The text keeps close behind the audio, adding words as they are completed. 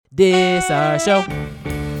This our show,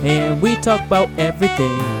 and we talk about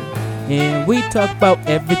everything, and we talk about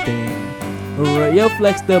everything. Radio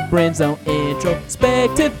Flex, the Brand Zone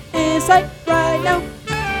introspective insight right now.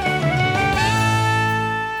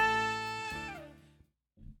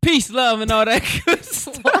 Peace, love, and all that good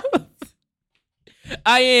stuff.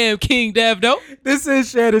 I am King Devdo. This is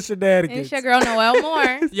Shannon Shenanigans. It's your girl Noelle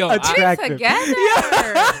Moore. Yo, Attractive.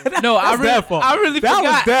 Together. no, I really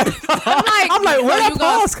forgot. I'm like, where that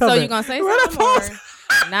pause coming? So you gonna say something?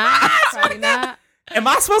 Nah, probably not. Am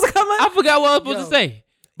I supposed to come in? I forgot what I was supposed to say.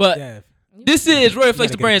 But this is Royal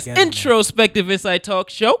Flex the Brand's introspective insight talk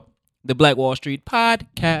show, the Black Wall Street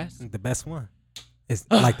podcast. The best one. It's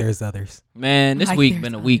like there's others. Man, this week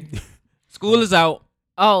been a week. School is out.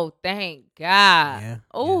 Oh, thank God. Yeah.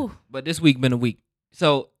 Oh. But this week been a week.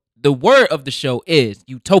 So the word of the show is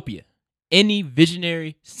utopia. Any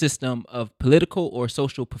visionary system of political or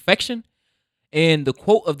social perfection. And the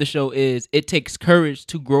quote of the show is, it takes courage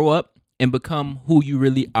to grow up and become who you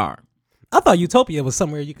really are. I thought utopia was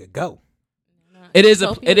somewhere you could go. It is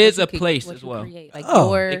a place as well. Like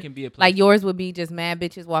it can be a place. Like yours would be just mad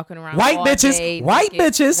bitches walking around. White bitches. White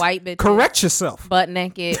bitches. Correct yourself. Butt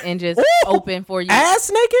naked and just open for you.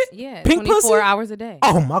 Ass naked? Yeah. Pink 24 pussy? hours a day.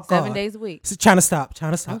 Oh my God. 7 days a week. Trying to stop.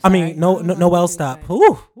 I mean, Noelle, stop.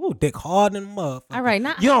 Ooh, dick hard and motherfucker. All right,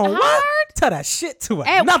 not you don't hard. what? Tell that shit to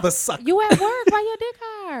another sucker. You at work? Why your dick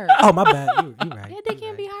hard? Oh my bad. You right. Your dick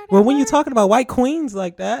can't be hard. Well, when you talking about white queens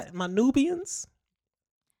like that, my Nubians.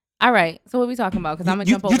 All right, so what we talking about? Because I'm gonna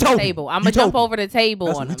jump over the table. I'm gonna jump over the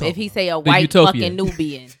table on him if he say a white fucking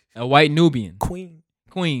Nubian. A white Nubian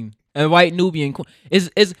queen. A white Nubian queen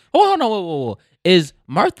is. Hold on, whoa. Is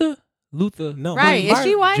Martha Luther? No, right? Is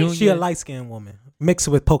she white? She a light skinned woman mixed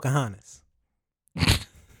with Pocahontas.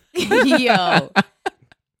 Yo,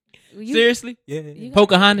 seriously? Yeah.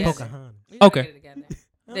 Pocahontas. Okay.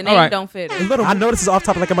 The name don't fit. I know this is off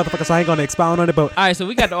topic like a motherfucker, so I ain't gonna expound on it. But all right, so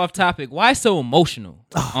we got the off topic. Why so emotional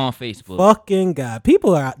on Facebook? Fucking God,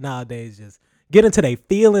 people are nowadays just get into their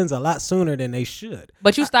feelings a lot sooner than they should.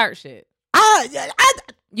 But you start shit.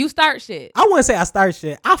 You start shit. I wouldn't say I start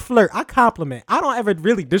shit. I flirt. I compliment. I don't ever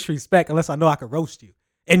really disrespect unless I know I could roast you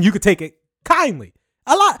and you could take it kindly.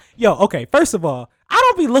 A lot. Yo, okay. First of all, I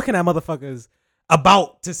don't be looking at motherfuckers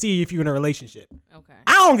about to see if you're in a relationship. Okay.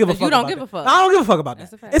 I don't give a fuck. You don't give a fuck. I don't give a fuck about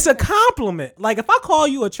that. It's a compliment. Like if I call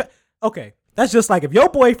you okay, that's just like if your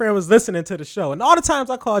boyfriend was listening to the show and all the times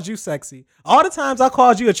I called you sexy, all the times I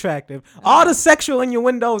called you attractive, all the sexual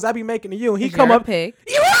innuendos I be making to you, and he come up, pig.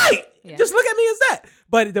 You're right. Yeah. Just look at me as that.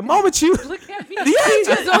 But the moment you look at me,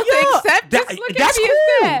 just don't accept. Just look that's at me cool.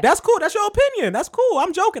 as that. That's cool. That's your opinion. That's cool.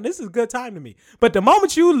 I'm joking. This is a good time to me. But the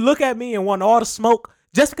moment you look at me and want all the smoke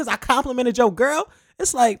just because I complimented your girl,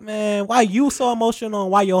 it's like, man, why you so emotional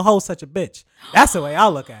and why your hoe such a bitch? That's the way I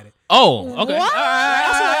look at it. Oh, okay. What?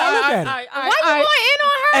 That's the way I look at it. Why you going in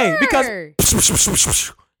on her? Hey,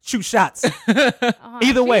 because shoot shots.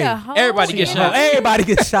 Either way, everybody gets shot. Everybody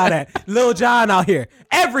gets shot at. Lil Jon out here.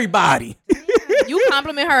 Everybody. You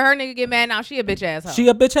compliment her nigga get mad now. She a bitch ass hoe. She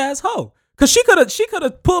a bitch ass hoe. Cause she could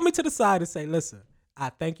have pulled me to the side and say, listen, I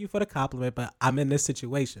thank you for the compliment, but I'm in this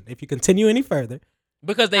situation. If you continue any further.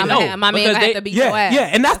 Because they know. My man have to beat your ass. Yeah,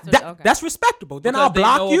 and that's respectable. Then I'll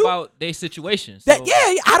block you. About their situation. So.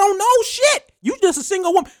 I don't know shit. You just a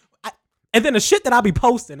single woman. And then the shit that I be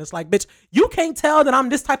posting, it's like, bitch, you can't tell that I'm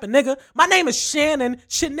this type of nigga. My name is Shannon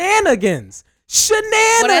Shenanigans.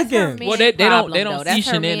 Shenanigans. Well, they don't see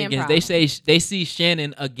shenanigans. They see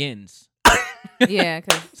Shannon agains. Yeah,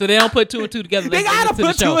 so they don't put two and two together. They gotta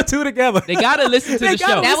put two and two together. They gotta listen to the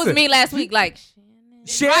show. That was me last week. Like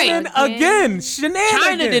Shannon again. Shenanigans.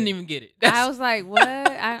 China didn't even get it. I was like, what?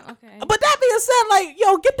 Okay. But that being said, like,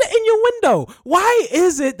 yo, get the innuendo. Why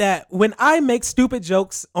is it that when I make stupid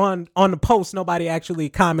jokes on the post, nobody actually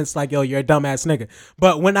comments like, yo, you're a dumbass nigga.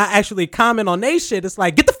 But when I actually comment on they shit, it's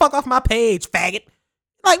like, get the fuck off my page, faggot.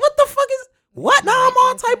 Like, what the fuck is what? Now I'm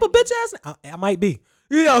all type of bitch ass. I might be.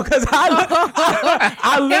 You know, because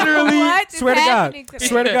I literally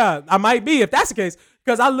swear to God, I might be if that's the case.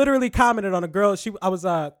 Because I literally commented on a girl. I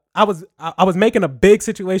was making a big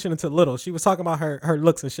situation into little. She was talking about her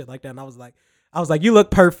looks and shit like that, and I was like, you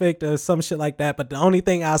look perfect or some shit like that. But the only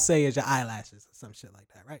thing I'll say is your eyelashes or some shit like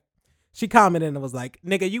that, right? She commented and was like,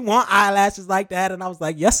 nigga, you want eyelashes like that? And I was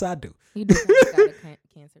like, yes, I do. You do got a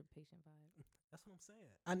cancer patient vibe. That's what I'm saying.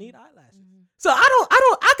 I need eyelashes. Mm-hmm. So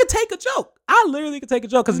I could take a joke. I literally could take a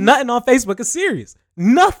joke because nothing on Facebook is serious.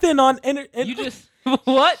 Nothing on you just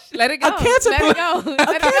what? Let it go. A cancer. Let it go.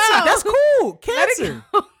 Let it go. That's cool. Cancer.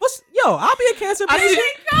 I'll be a cancer patient.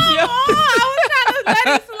 I was trying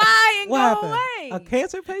to let it slide and what go happened? away. A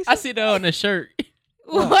cancer patient. I see that on the shirt.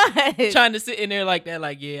 What? Trying to sit in there like that,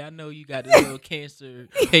 like, yeah, I know you got this little cancer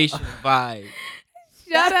patient vibe.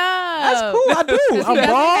 Shut up. That's cool. I do. I'm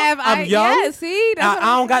bald. I'm young. Yeah, see,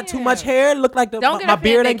 I don't got too much hair. Look like my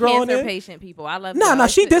beard ain't growing in. Patient people. I love. No,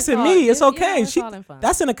 she dissing me. It's okay.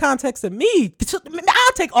 That's in the context of me.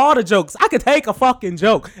 I'll take all the jokes. I could take a fucking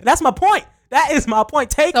joke. That's my point. That is my point.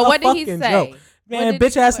 Take a fucking joke. Man,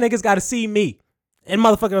 bitch ass niggas got to see me. And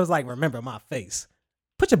motherfucker was like, remember my face.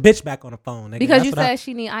 Put your bitch back on the phone, nigga. Because you said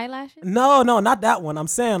she need eyelashes? No, not that one. I'm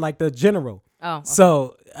saying like the general. Oh. Okay.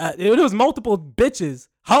 So it was multiple bitches,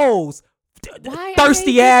 hoes,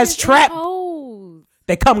 thirsty ass trap. Hoes?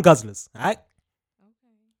 They come guzzlers, all right?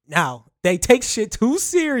 Okay. Now, they take shit too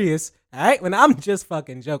serious, all right? When I'm just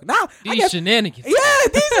fucking joking. Now, these shenanigans.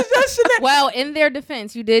 Yeah, these are just shenanigans. Well, in their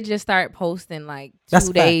defense, you did just start posting like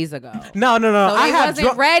 2 days ago. No. So I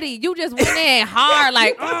wasn't ready. You just went in hard,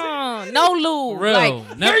 like, no lube. Real.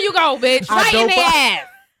 Like, here you go, bitch. Right in their ass.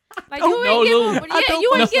 Like, you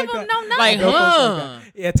ain't give them no nothing. Like,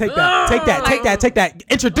 Yeah, take that.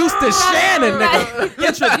 Introduce the Shannon, nigga.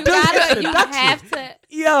 You have to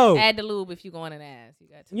add the lube if you going in ass. You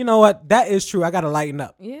got to. You know what? That is true. I got to lighten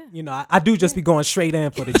up. Yeah. You know, I do just be going straight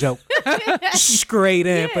in for the joke. Straight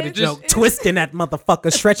in for the joke. Twisting that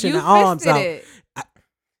motherfucker, stretching the arms out.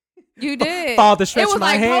 You did. Father stretched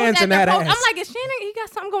my hands in that ass. I'm like, is Shannon, he got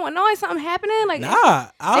something going on? Something happening? Like, nah.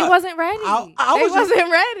 They wasn't ready. I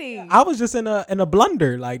wasn't ready. I was just in a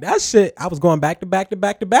blunder. Like, that shit, I was going back to back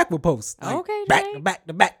with posts. Like, okay, back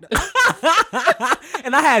to back.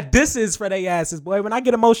 And I had disses for they asses, boy. When I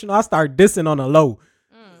get emotional, I start dissing on a low.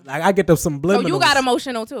 Like, I get them some subliminals. So you got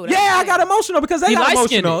emotional too. I got emotional because they got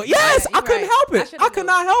emotional. Yes, right, I couldn't help it. I could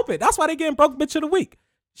not help it. That's why they getting broke bitch of the week.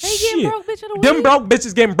 They getting broke bitch of the week. Them broke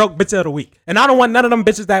bitches getting broke bitch of the week. And I don't want none of them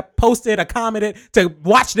bitches that posted or commented to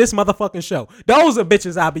watch this motherfucking show. Those are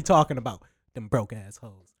bitches I'll be talking about. Them broke ass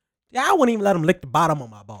hoes. Yeah, I wouldn't even let them lick the bottom of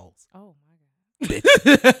my balls. Oh my God.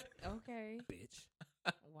 Bitch. Okay. Bitch.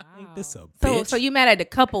 Wow. Ain't this a bitch? So you mad at the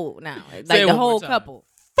couple now. Like the whole couple.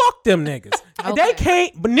 Fuck them niggas. Okay. They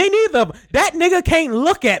can't, but neither. That nigga can't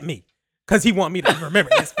look at me because he want me to remember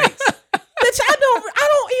his face. Bitch, I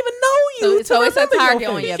don't even know you. So it's a target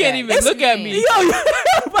on your back. He can't even look at me.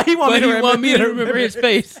 But he want me to remember his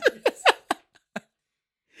face.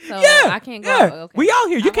 So I can't go. Okay. We out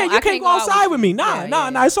here. You can't go outside with me. Nah.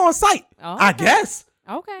 It's on site. Oh, okay. I guess.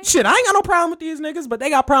 Okay. Shit, I ain't got no problem with these niggas, but they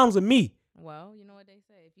got problems with me. Well, you know what they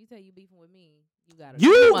say. If you say you beefing with me, you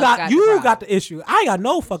got the issue. I ain't got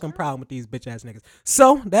no fucking problem with these bitch ass niggas.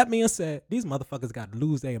 So that being said, these motherfuckers got to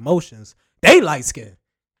lose their emotions. They light skin.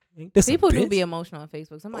 People do be emotional on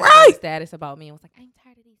Facebook. Somebody made a status about me and was like, I'm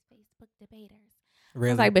tired of these Facebook debaters. Really?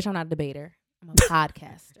 I was like, bitch, I'm not a debater. I'm a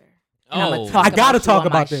podcaster. I gotta talk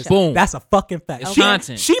about this. Boom. That's a fucking fact.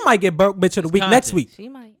 She might get broke bitch of the week next week. She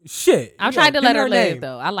might. Shit. I'm trying to let her live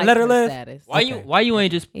though. I like her status. Why you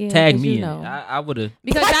ain't just tag me in? I would have.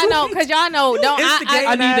 Because y'all know.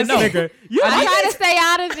 I need to know. I try to stay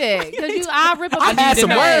out of it because I rip up. I had some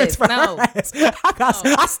words for her.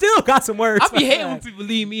 I still got some words. I be hating when people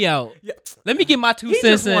leave me out. Let me get my 2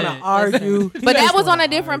 cents in. Want to argue? But that was on a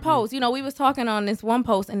different post. You know, we was talking on this one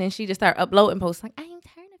post, and then she just started uploading posts like, I ain't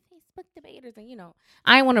tired of Facebook debaters, and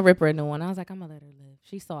I ain't want to rip her a new one. I was like, I'm gonna let her live.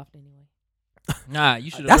 She's soft anyway. Nah, you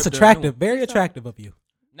should. That's attractive. Very attractive of you.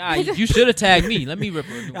 Nah, you should have tagged me. Let me rip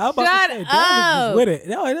her a new one. Shut up. With it.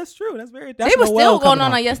 No, that's true. That's very. They were still going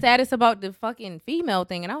on your status about the fucking female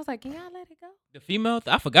thing, and I was like, can y'all let it go? The female?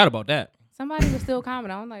 I forgot about that. Somebody was still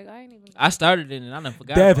commenting. I'm like, I ain't even. I started it and I done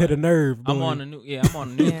forgot. Dev hit a nerve. Boy. I'm on a new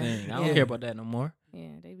thing. I don't care about that no more. Yeah,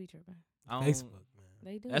 they be tripping. Facebook, man.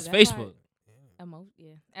 They do. That's Facebook.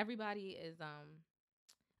 Yeah. Everybody is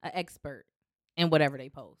an expert in whatever they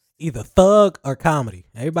post. Either thug or comedy.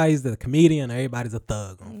 Everybody's the comedian. Everybody's a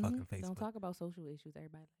thug on fucking Facebook. Don't talk about social issues.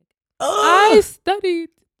 Everybody like, I studied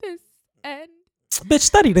this and bitch,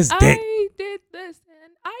 study this dick. I did this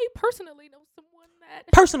and I personally know someone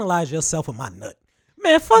that personalize yourself with my nut.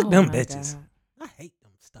 Man, fuck them bitches. God. I hate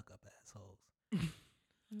them stuck up assholes.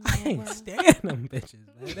 I ain't stand them bitches,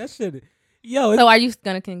 man. That shit. Yo. So are you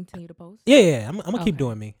gonna continue to post? Yeah. I'm gonna keep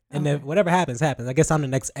doing me, and then whatever happens. I guess I'm the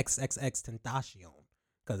next XXX Tentacion.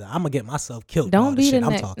 Because I'm going to get myself killed. Don't be the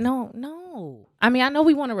next. No. I mean, I know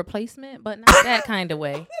we want a replacement, but not that kind of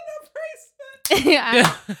way.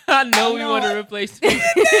 I know we know. want to replace. They've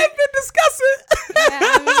been discussing.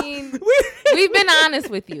 I mean, we've been honest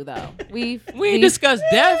with you though. We ain't discussed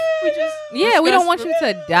death. We just we don't discussed want you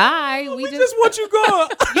to die. We just want you gone.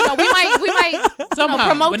 we might Somehow,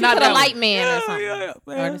 promote but you not to that the way. light man or something, Yeah,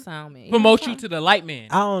 or man. the sound man. promote you to the light man.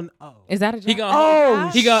 I don't. Oh. Is that a job? He gonna Oh,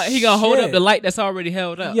 he gonna hold up shit. the light that's already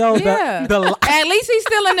held up. Yo, Yeah. At least he's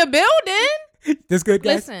still in the building. this good,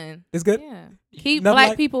 guys. Listen, This good. yeah, keep Nothing black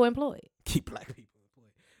like- people employed. Keep black people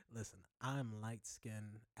employed. Listen, I'm light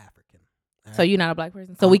skinned African. all So right? you're not a black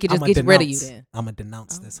person. So we could just I'ma get rid of you denounce- then. I'm gonna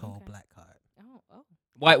denounce Oh, this whole okay. black card. Oh.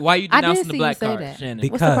 Why you I did denouncing see the you black say card, that. Shannon?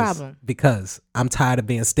 What's the problem? Because I'm tired of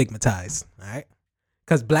being stigmatized. All right.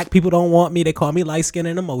 Because black people don't want me. They call me light skinned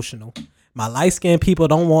and emotional. My light skinned people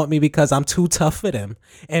don't want me because I'm too tough for them.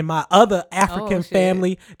 And my other African Oh, shit.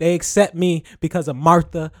 family, they accept me because of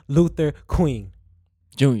Martha Luther Queen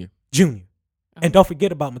Junior Jr. Oh. And don't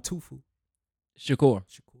forget about Matufu Shakur.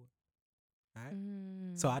 Shakur. All right.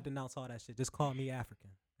 Mm. So I denounce all that shit. Just call me African.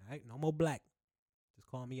 All right. No more black. Just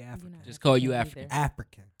call me African. not Just call you African African. either.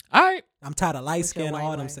 African. All right. I'm tired of light With your skin. white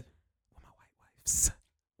All them. wife. My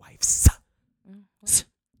white wives. Mm.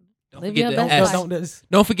 Don't Live forget your to best ask. life. Don't just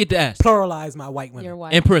Don't forget to ask. pluralize my white women. Your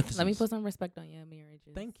wife. In parentheses. Let me put some respect on your marriage.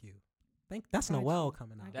 Thank you. That's Got Noel you.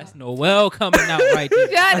 coming out. That's Noel coming out right there.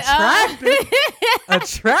 Shut Attractive. up.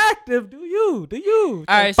 Attractive. Do you?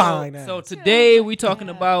 All right, Fine so ass. today we talking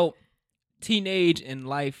Yeah. about teenage and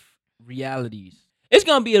life realities. It's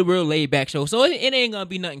gonna be a real laid back show, so it ain't gonna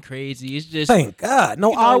be nothing crazy. It's just Thank God.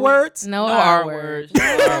 No You know, R words. No, no R R words. words.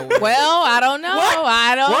 No R words. Well, I don't know. What?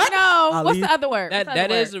 I don't What? know. I'll What's leave. the other word?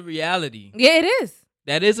 that is a reality. Yeah, it is.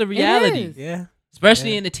 That is a reality, is. Yeah.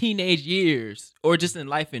 especially Yeah. in the teenage years or just in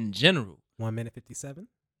life in general. 1 minute 57.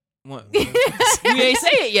 What- we ain't say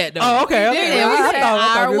it yet though. Oh, okay. We Okay. did. We I said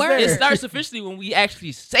thought R it was word. there. It starts officially when we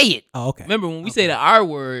actually say it. Oh, okay. Remember when we Okay. say the R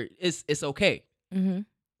word, it's okay. Mm-hmm.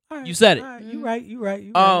 All right. You said it. All right. Mhm. You right. You right.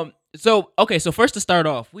 You right. So okay, so first to start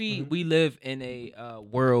off, we Mhm. live in a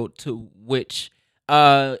world to which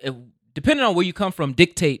depending on where you come from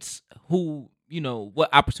dictates who, what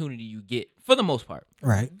opportunity you get for the most part.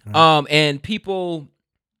 Right. And people,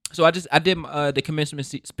 so I did the commencement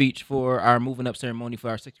speech for our moving up ceremony for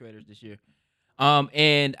our 6th graders this year.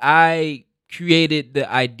 And I created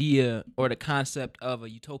the idea or the concept of a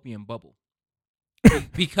utopian bubble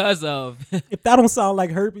because of If that don't sound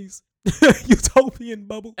like herpes, utopian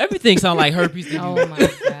bubble. everything sound like herpes to you. Oh my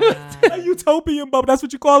god. A utopian bubble. That's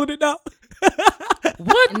what you calling it now.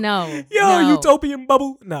 What? No. Yo, no. utopian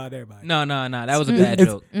bubble. Nah, everybody. No, that was a bad It's-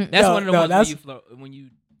 joke. Mm. That's No, one of the no, ones that's- when you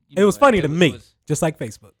It was funny to it me, was- just like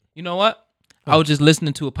Facebook. you know what? I was just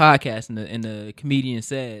listening to a podcast and the comedian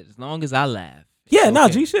said, as long as I laugh. it's Yeah, no,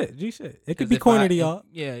 okay. G shit. It 'Cause could be if corny I- to y'all.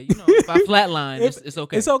 Yeah, if I flatline, If- it's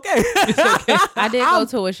okay. It's okay. It's okay. I did go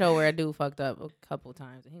to a show where a dude fucked up a couple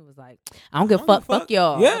times, and he was like, "I don't give a fuck, fuck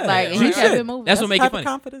y'all." Yeah, like and he right, kept right. it moving. That's what the make it type of funny.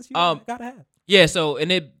 confidence you Um, gotta have. Yeah, so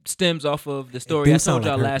and it stems off of the story do I sound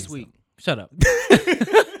told y'all like last herpes, week. Shut up.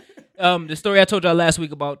 The story I told y'all last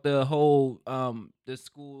week about the whole the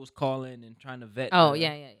schools calling and trying to vet. Oh the-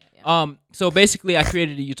 yeah. So basically, I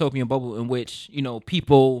created a utopian bubble in which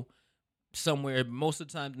people somewhere, most of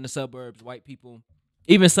the time in the suburbs, white people,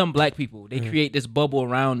 even some black people, they create this bubble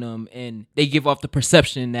around them, and they give off the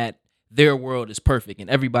perception that their world is perfect and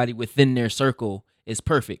everybody within their circle is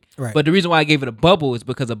perfect. Right. But the reason why I gave it a bubble is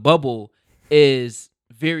because a bubble is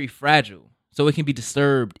very fragile, so it can be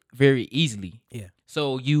disturbed very easily. Yeah.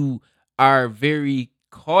 So you are very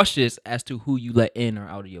cautious as to who you let in or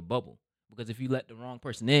out of your bubble. Because if you let the wrong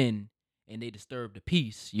person in and they disturb the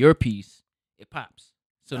peace, your peace, it pops.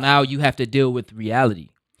 So now you have to deal with reality.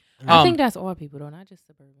 I think that's all people though, not just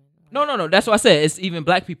suburban. No. That's what I said. It's even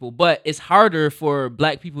black people, but it's harder for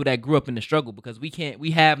black people that grew up in the struggle because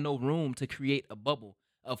we have no room to create a bubble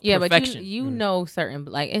of Yeah, perfection. but you know it's certain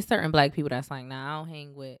black people that's like, nah, I don't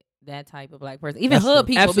hang with that type of black person. Even That's hood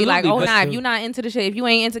true. people be like, Absolutely, oh but- nah, if you not into the shit, if you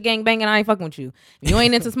ain't into gang banging, I ain't fucking with you. If you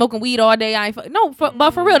ain't into smoking weed all day, I ain't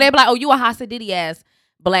but for real, they be like, oh, you a Hasididi ass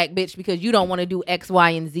black bitch because you don't want to do X,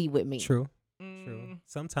 Y, and Z with me. True. Mm, True.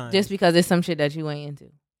 Sometimes. Just because it's some shit that you ain't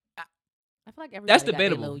into. I feel like everybody That's got their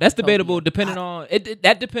debatable. little That's utopia. debatable depending on it.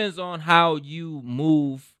 That depends on how you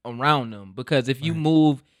move around them. Because if you Right.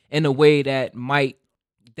 move in a way that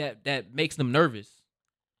that makes them nervous,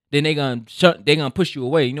 then they gonna push you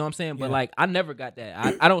away. You know what I'm saying? But Yeah. like I never got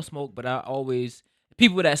that. I don't smoke, but I always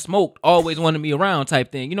people that smoked always wanted me around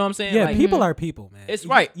type thing. You know what I'm saying? Yeah, Like, people are people, man. It's You-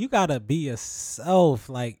 right. You gotta be yourself.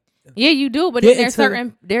 Like, Yeah, you do, but Get then there's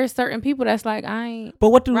into- certain people that's like, I ain't. but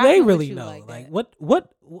what do Rocking they with really you know? like Like, that.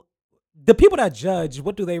 what the people that judge,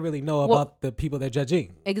 what do they really know Well- about the people they're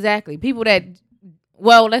judging? Exactly. People that,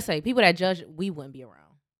 well, let's say people that judge, we wouldn't be around.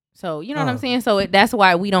 So you know what I'm saying. So that's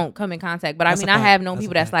why we don't come in contact. But That's I a mean, I fact. have known That's a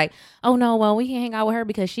people that's fact. like, oh no, well we can't hang out with her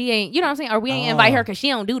because she ain't. You know what I'm saying? Or we ain't invite her because she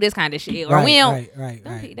don't do this kind of shit. Or Right, we don't.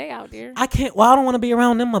 right. They out there. I can't. Well, I don't want to be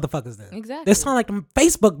around them motherfuckers then. Exactly. They sound like them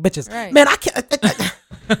Facebook bitches. Right. Man, I can't.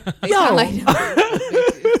 They Yo, sound like them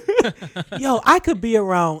bitches. yo, I could be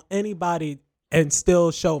around anybody and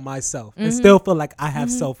still show myself and Mm-hmm. still feel like I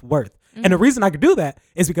have self worth. And the reason I could do that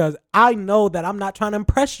is because I know that I'm not trying to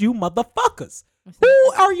impress you motherfuckers.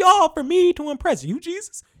 Who are y'all for me to impress? You,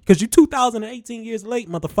 Jesus? Because you 2018 years late,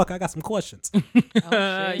 motherfucker. I got some questions.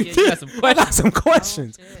 Yeah, you got some I questions. got some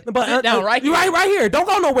questions. But Sit down right you here. right here. Don't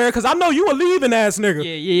go nowhere because I know you a leaving ass nigga.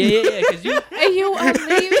 Yeah. Because you And you are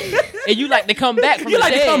leaving. and you like to come back from You the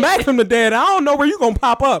like dead. to come back from the dead. I don't know where you gonna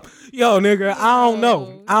pop up. Yo, nigga, I don't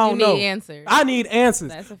know. I don't You know. need answers. I need answers.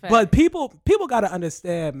 That's a fact. But people gotta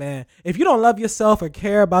understand, man. If you don't love yourself or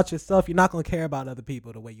care about yourself, you're not gonna care about other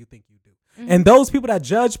people the way you think you do. Mm-hmm. And those people that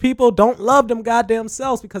judge people don't love them goddamn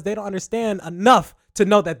selves because they don't understand enough to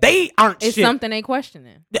know that they aren't It's shit. something they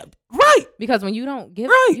questioning. Yeah, right. Because when you don't give,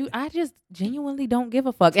 Right. I just genuinely don't give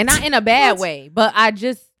a fuck, and not in a bad What? way, but I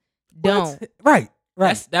just don't. What? Right.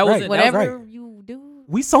 That was right. it. Whatever Right. you do.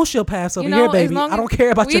 We sociopaths over You know, here, as baby. long I don't as-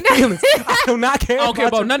 care about we your not- feelings. I do not care. I don't care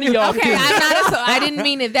about your none of y'all feelings. Okay, feelings. I'm not. I didn't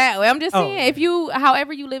mean it that way. I'm just Oh. saying, if you,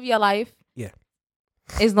 however you live your life, Yeah.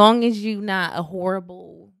 as long as you not a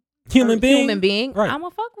horrible Human being. Right. I'ma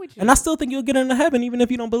fuck with you. And I still think you'll get into heaven even if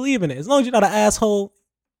you don't believe in it. As long as you're not an asshole.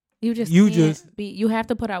 you just you can't just- be. You have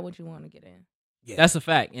to put out what you want to get in. Yeah. That's a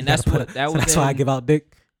fact, and that's what that So was. that's why I give out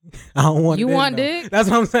dick. I don't want You it in, want though. dick? That's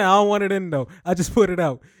what I'm saying. I don't want it in though. I just put it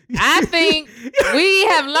out. I think we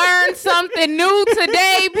have learned something new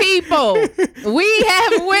today, people. We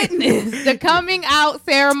have witnessed the coming out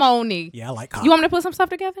ceremony. Yeah, I like cock. You want me to put some stuff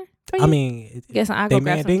together? For you? I mean, Get some. I they go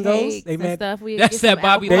grab mad some dingoes? cakes They and mad- stuff. We That's get some that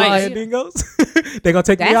Bobby they alcohol. Light. mad dingoes. They gonna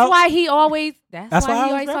take me That's out. why he always. That's That's why I why he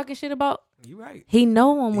was always right. talking shit about. You right. He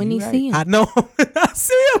know him when You he right. see him. I know him. I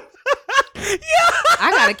see him. Yeah.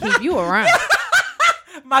 I gotta keep you around.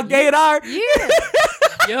 My gaydar. Yeah.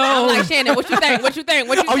 Yo, I'm like, Shannon, what you think? What you think?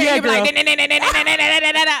 What you Oh, think? yeah, You be like, girl.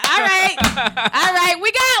 all right, all right,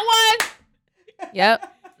 we got one.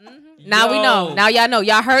 Yep. Now we know. Yo. Now y'all know.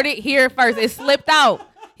 Y'all heard it here first. It slipped out.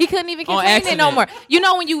 He couldn't even On contain it no accident. more. You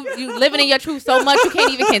know when you living in your truth so much you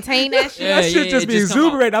can't even contain that shit. Yeah, That shit just it be just come out.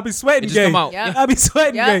 exuberating. I be sweating It just gay. come out. Yep. I be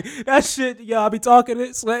sweating Yep. gay. That shit, yo, I be talking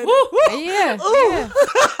it, sweating. Yeah. Ooh. Yeah.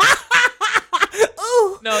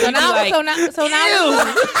 Ooh. no, So you now, be like, so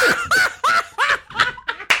now.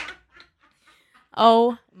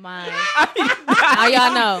 Oh my! Now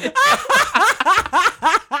y'all know.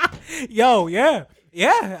 Yo, yeah,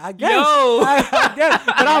 I guess. Yo. I guess.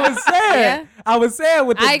 But Yeah. I was saying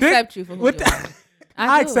with the I dick, accept you for who with you the- are.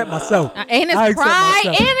 I do. accept myself. And I it's accept pride.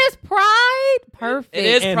 myself. And it's pride. Perfect. It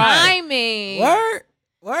is And- pride. Timing. Word.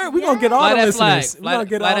 We gonna get all Fly the that flag. listeners. We gonna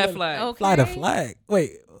get Fly all that the- flag. Okay. Fly the flag.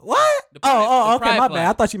 Wait, what? The pride- Oh, the okay, pride my flag. bad.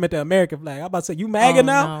 I thought you meant the American flag. I'm about to say you MAGA Oh,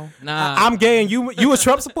 now. Nah, I'm gay and you a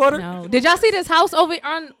Trump supporter? No. Did y'all see this house over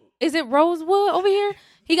on? Is it Rosewood over here?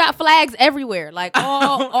 He got flags everywhere, like I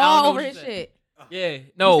all don't know over what his you said. shit. Yeah.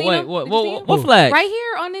 No, You seen wait. him? What? Did you see him? What flag? Right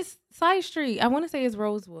here on this side street. I want to say it's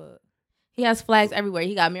Rosewood. He has flags everywhere.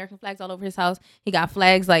 He got American flags all over his house. He got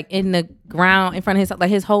flags like in the ground in front of his like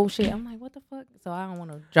his whole shit. I'm like, what the fuck? So I don't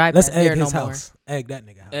want to drive Let's past there egg no his more. house. Egg that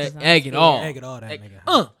nigga house. Egg it all. Egg it all that Egg- nigga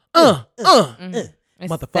house.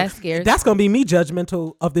 It's, Motherfucker. that scares. That's gonna be me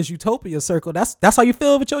judgmental of this utopia circle. That's how you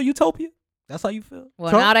feel with your utopia? That's how you feel? well,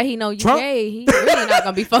 Trump? now that he know you Trump? gay, he really not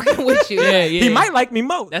gonna be fucking with you. Yeah, yeah. He might like me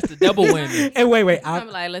more. That's the double win. And wait, I'm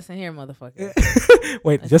like, listen here, motherfucker.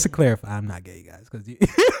 wait. Just to clarify, I'm not gay, guys, because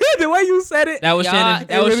the way you said it, That was Y'all- Shannon.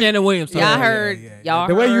 That was really- Shannon Williams. Y'all yeah, heard, yeah. y'all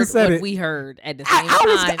The way you heard said what it. we heard at the same time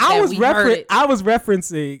I that was we heard it. I was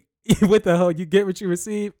referencing with the whole you get what you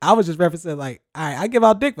receive. I was just referencing like, all right, I give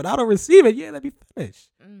out dick, but I don't receive it. Yeah, let me finish.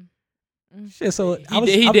 Shit. So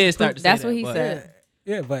He did start to say That's that, what he but- said.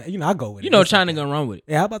 Yeah, but I go with it. You know, It's China okay. gonna run with it.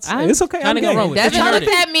 Yeah, I'm about to say I- it's okay. China I'm gonna gay. run with it. Devin China- looked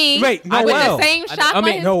at me Wait, with Noel. the same shock I mean,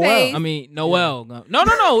 on his Noel. face. I mean, Noel.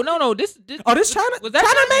 No. This. Oh, this China. Was that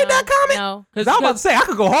China China? made that comment. No. Cause I was about to say I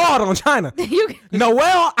could go hard on China. You,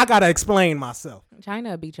 Noel, I gotta explain myself.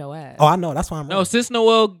 China beat your ass. Oh, I know. That's why I'm. No, wrong. since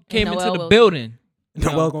Noel came Noel into the will- building, you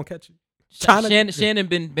Noel know, gonna catch you. China- Shannon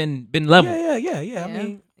been level. Yeah. I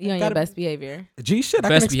mean, you on your gotta- best behavior. G shit. I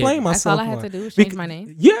Best can explain behavior. That's all myself. I had more. to do was change Bec- my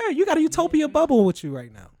name. Yeah, you got a utopia bubble with you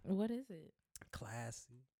right now. What is it?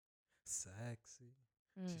 Classy, sexy,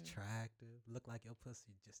 attractive. Look like your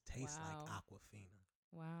pussy just tastes Wow. like Aquafina.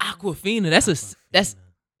 Wow. Aquafina. That's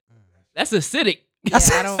That's acidic. Yeah,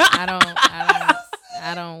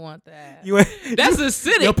 I don't want that. That's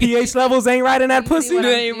acidic. Your pH levels ain't right in that You see pussy. what That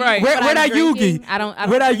I'm- ain't you see right. Where what I'm that Yugi? drinking? I don't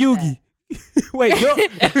Where that like Yugi? Wait, yo, Where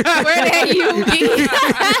that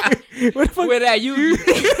Yugi? where the fuck? Where that you?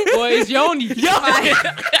 Boy, it's Yoni.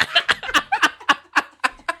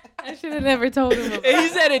 I should have never told him about He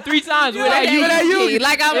said it 3 times. Where that Where that you? Yugi?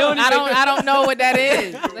 Like I don't know what that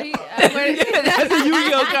is. Like, That's a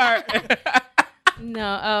Yu-Gi-Oh card.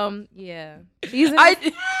 No, yeah. She's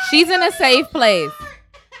in a safe place.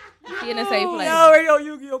 She in a safe place. Yo, where your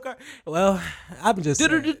Yu-Gi-Oh card? Well, I'm just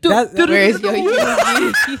saying. Where is your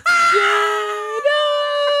Yugi?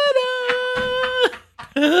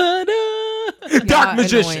 Dark Y'all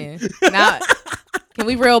magician. annoying. Now, can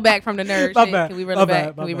we reel back from the nerd My shit? bad, Can we reel my it back?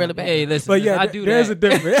 bad, my Can we bad. reel it back? Hey, listen. But yeah, I do there's a that.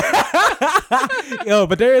 difference. Yo,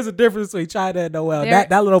 but there is a difference between China and Noel. There-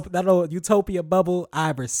 That little utopia bubble,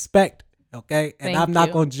 I respect. Okay, and Thank I'm not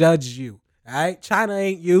you. gonna judge you. All right, China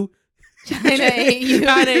ain't you. China ain't you.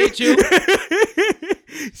 China ain't you.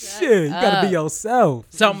 Shit, you gotta be up. yourself.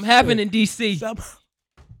 Something happened in D.C. Some-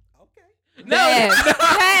 Dad,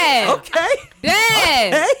 Dad, Okay.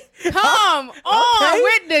 Dad, Okay. come on Okay.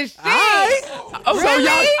 with the shit. Alright. Oh, so Really?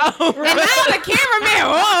 y'all. And now the cameraman.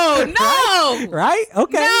 Oh no, Right?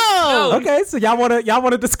 Okay. no, Okay, so y'all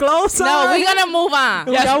wanna disclose? no. something? We're gonna move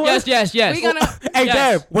on. Yeah. Y'all Yes. We gonna. Hey, Yes.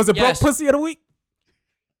 Dad, was it Yes. broke pussy of the week?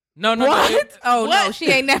 No. What? Oh no, she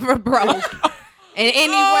ain't never broke. In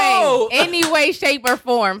any way, shape, or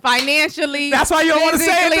form, financially. That's why you don't want to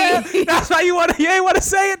say it, physically. Dad? That's why you ain't want to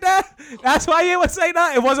say it, Dad? That's why you ain't want to say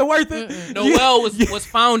that? It wasn't worth it? Noel was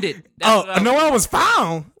founded. That's what I was- Noel was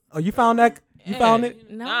found. Oh, you found that? You found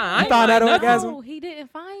it? No, Nah, I ain't found that find nothing. orgasm? No, he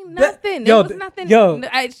didn't find That- nothing. yo, It was nothing. yo, No,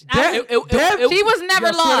 Dad- It- she was never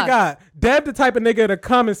Yo, swear to lost. God, Deb the type of nigga to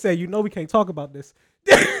come and say, you know we can't talk about this.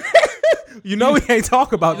 You know we can't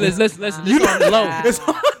talk about this. Listen. This on the low. It's on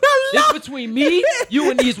the low. This between me, you,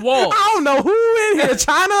 and these walls. I don't know who in here,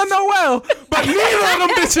 China or Noel, but neither of them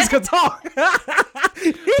bitches can talk.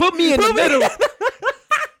 Put me in the middle.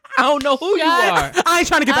 I don't know who you are. I ain't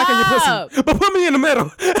trying to get back in your up. pussy, but put me in the middle.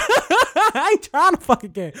 I ain't trying to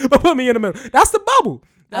fucking get, but put me in the middle. That's the bubble.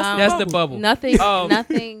 That's the bubble. Nothing. Um,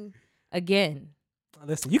 Nothing. Again.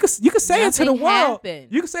 Listen, you can say it to the Nothing world. happened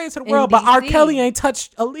You can say it to the in world, but R. DC. Kelly ain't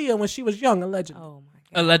touched Aaliyah when she was young, allegedly. Oh my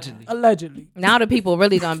god. Allegedly. Allegedly. Now the people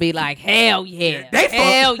really gonna be like, hell yeah, They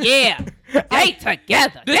hell yeah, they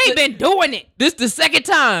together. This They the- been doing it This the second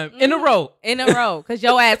time in a row. in a row. Cause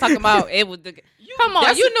your ass talking about it was the. Come on,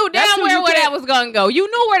 that's- you knew that's damn who well you where can't- that was gonna go. You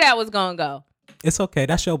knew where that was gonna go. It's okay.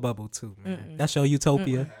 That's your bubble too, man. That's your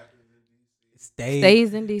utopia.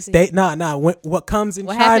 Stays in DC. Stay. Nah. What comes in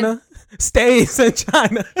What China stays in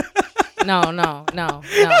China. No.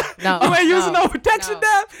 You ain't using no protection,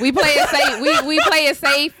 Dad? We play it safe. We play it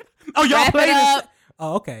safe Oh, y'all Wrap it play this? up.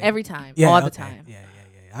 Oh, okay. every time, Yeah, all the okay. time. Yeah.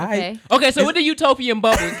 All right. Okay. Okay, so with the utopian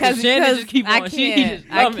bubble, because Shannon just keep I on. She can't.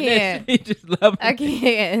 just I loving can't. it. She just loving I it.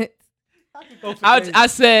 can't. I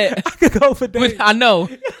said, I could go for days. I know.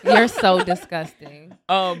 You're so disgusting,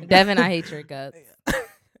 Devin. I hate your guts.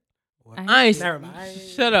 I ain't. Never mind.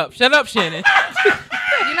 Shut up, Shannon.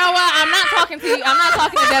 You know what? I'm not talking to you. I'm not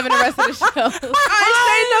talking to Devin the rest of the show.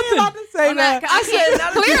 I ain't about to say I'm not- that. I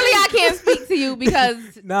can't, clearly, I can't speak to you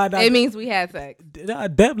because Nah. it means we had sex.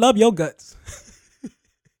 Deb love your guts.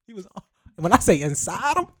 He was. When I say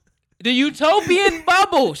inside him, The utopian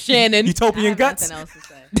bubble, Shannon. I utopian have guts. nothing else to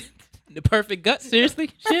say. The perfect gut.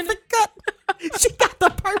 Seriously, Shannon. Perfect gut. She got the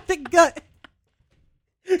perfect gut.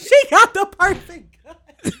 She got the perfect gut.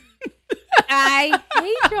 I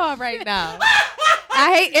hate y'all right now.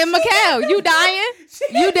 I hate and Mikhail, you dying?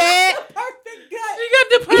 You dead? Perfect gut. You got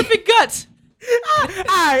the perfect guts. All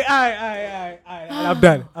right. I'm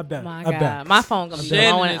done. My I'm God, done. my phone gonna be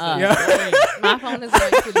Shannon blowing is up. annoying. My phone is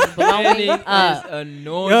going to be blowing Shannon is up.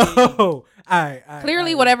 annoying. Yo. All right.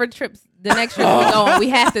 Clearly, whatever trips the next trip we go on, we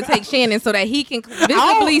have to take Shannon so that he can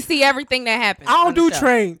visibly see everything that happens. I don't on the do show.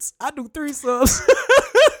 trains. I do threesomes.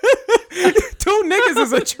 Two niggas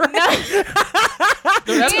is a train.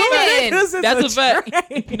 No, that's a Shannon. fact. Niggas is That's a fact.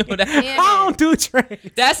 train. No, that- Shannon. I don't do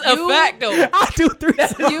trains. that's a You- fact, though. I do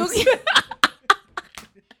threesomes. You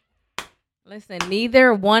listen.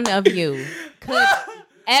 Neither one of you could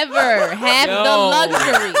ever have the Yo.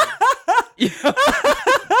 luxury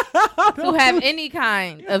to have any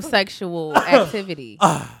kind of sexual activity.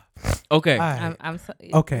 Okay, All right. I'm so,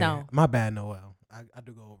 Okay. No, My bad, Noel. I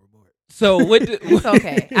do go overboard. so with it's the,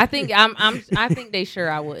 okay. I think I think they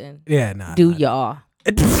sure I wouldn't Yeah, nah. do y'all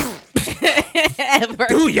ever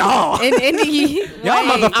Do y'all. in any Y'all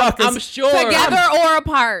way, motherfuckers. I'm sure. together or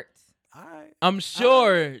apart. All right. I'm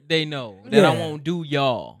sure they know that I Yeah. won't do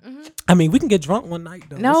y'all. All I mean, we can get drunk one night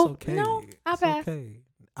though. No, it's okay. no, I'll It's pass. okay.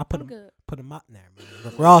 I put I'm him good. put him up there, man.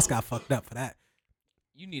 Look, Ross got fucked up for that.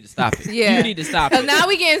 You need to stop it. Yeah. You need to stop Cause it. now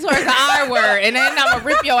we getting towards the R word, and then I'm gonna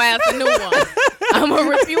rip your ass a new one. I'm gonna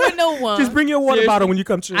rip you a new one. Just bring your water Seriously? bottle when you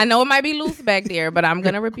come to. I know it might be loose back there, but I'm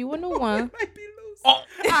gonna rip you a new one. All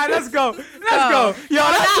right, let's go. Let's Oh. go. Yo,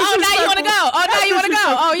 that's Now you wanna go? Oh, now you wanna go?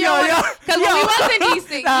 Oh, you because when we was in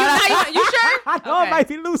DC, you sure? I know it Okay. might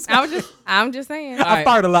be loose. I'm just saying. All I right.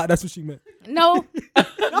 fired a lot. That's what she meant. No,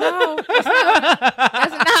 that's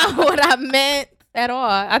not what I meant at all.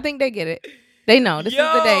 I think they get it. They know. This is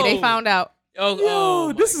the day they Yo. found out.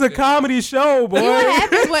 Oh, This is a comedy show, boy. See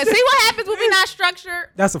what happens when we not structured.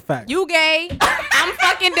 That's a fact. You gay. I'm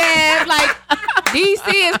fucking dead. Like, DC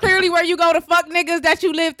is clearly where you go to fuck niggas that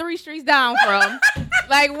you live 3 streets down from.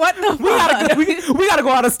 Like, what the fuck? we gotta go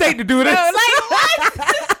out of state to do this. Like,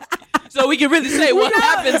 what? So we can really say what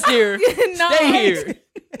happens here. No. Stay here.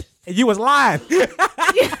 You was lying.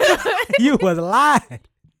 You was lying.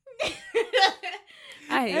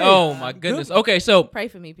 I hate Oh my goodness. Okay, so Pray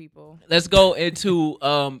for me, people. let's go into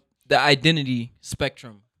the identity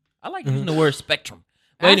spectrum. I like using the word spectrum.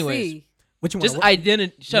 But anyways, see. What you want? just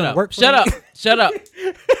identity. Shut wanna up. work for Shut up. me? Shut up.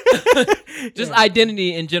 Just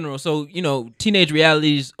identity in general. So, teenage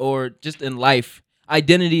realities or just in life,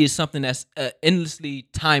 identity is something that's an endlessly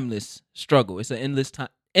timeless struggle. It's an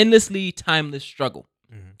endlessly timeless struggle.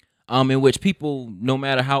 In which people, no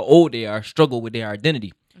matter how old they are, struggle with their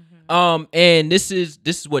identity. And this is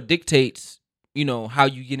what dictates, how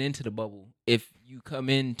you get into the bubble. If you come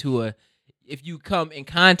in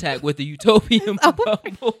contact with the utopian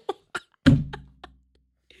bubble.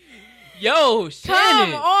 Yo, Come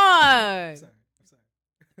Shannon. on.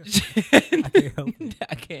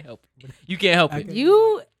 I can't help it. You can't help it.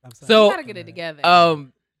 You So, gotta get it together.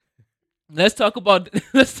 let's talk about that.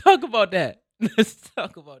 Let's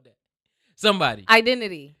talk about that. Somebody.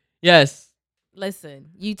 Identity. Yes. Listen,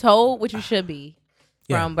 you told what you should be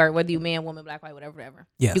Yeah. from birth, whether you man, woman, black, white, whatever.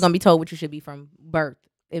 Yes. You're gonna be told what you should be from birth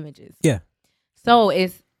images. Yeah. So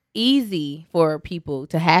it's easy for people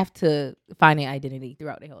to have to find their identity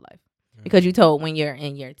throughout their whole life. Because you told when you're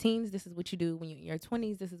in your teens, this is what you do. When you're in your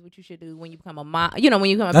 20s, this is what you should do. When you become a mom, when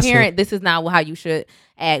you become a That's parent, this is not how you should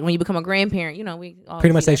act. When you become a grandparent, we all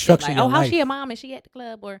Pretty much see they that shit, structure like, your oh, how's life. she a mom? Is she at the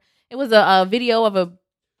club? Or it was a video of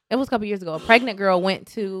it was a couple years ago. A pregnant girl went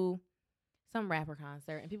to some rapper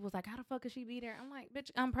concert, and people was like, how the fuck could she be there? I'm like,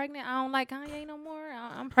 bitch, I'm pregnant. I don't like Kanye no more.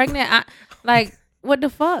 I'm pregnant. What the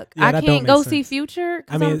fuck? Yeah, I that can't don't go make see sense. Future.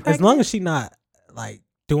 I mean, as long as she not like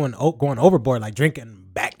going overboard, like drinking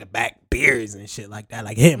back-to-back beers and shit like that,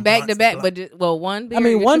 like him back to back, but one beer. I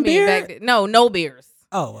mean, What one you mean beer? no beers.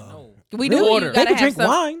 Oh, well. We Really? do. Water. You They gotta can have drink some,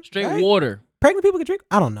 wine. Straight right? water. Pregnant people can drink.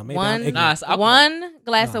 I don't know. Maybe I'm One, ignorant. Nah, it's alcohol. one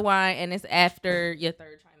glass No. of wine, and it's after your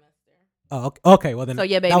 3rd trimester. Oh, okay. Well, then So,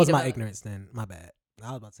 yeah, that baby was my developed. ignorance. Then my bad. I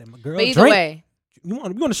was about to say, my girl, But either drink. way, You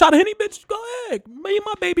want a shot of Henny, bitch? Go ahead. Me and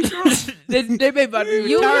my baby drunk. they may about to be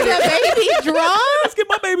you was a baby drunk. Let's get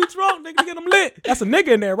my baby drunk. Nigga, get him lit. That's a nigga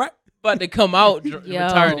in there, right? about to come out Yo.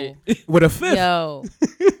 retarded. With a fifth. Yo,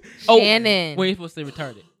 Oh, Shannon. we ain't supposed to say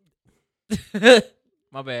retarded.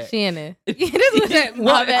 My bad. Shannon. This was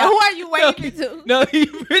my bad. Who are you waving to? No,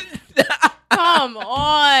 Come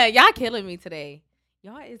on, y'all killing me today.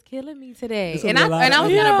 Y'all is killing me today. It's And gonna be a lot I of was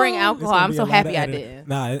editing. gonna bring It's alcohol. gonna I'm be so a lot happy of I editing. didn't.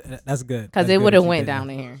 Nah, that's good. Because That's it good would that have you went didn't. down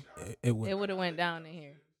in here. It would. It would have went down in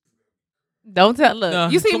here. Don't tell. Look, No,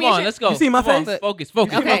 you see come me? on, let's go. You see my Come on, face? Focus.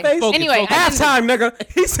 Focus. Okay. Focus. Focus. Anyway, focus. Halftime,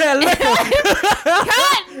 nigga. He said liquor.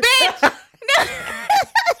 Cut, bitch.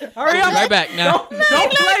 Hurry We'll up. be right back now.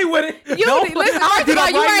 Don't play with it. You Don't listen. I'll First do of all,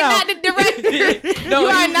 that you are right not the director. No, You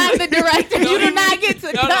are he- not the director. No, You do he- not get to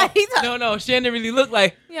no, cut. He's a- no. Shannon really looked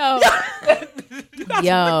like. Yo,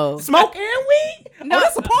 yo. Smoke and weed? No. Oh,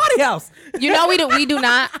 that's a party house. You know we do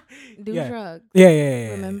not do Yeah. drugs. Yeah.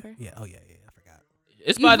 Remember? Yeah. Oh, yeah. I forgot.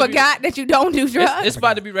 It's You about to be- forgot that you don't do drugs. It's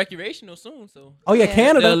about to be recreational soon. So Oh, yeah. Yeah.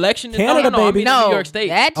 Canada. the election is Canada, no, I baby. mean no, New York State.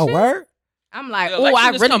 That Oh, shit? word? I'm like, The oh, I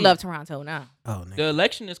election is really coming. love Toronto now. Oh, nigga. The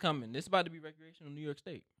election is coming. It's about to be recreational in New York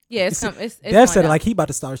State. Yeah, it's You see, come. It's Dev going said it down. like he about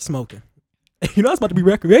to start smoking. You know it's about to be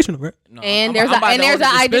recreational, right? No, And I'm there's about an to own a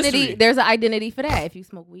identity. dispensary. There's an identity for that. If you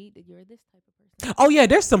smoke weed, then you're this type of person. Oh, yeah.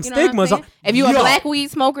 There's some You know what I'm stigmas. saying? If you're Yo. a black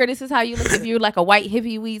weed smoker, this is how you look. If you're like a white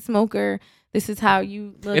hippie weed smoker, this is how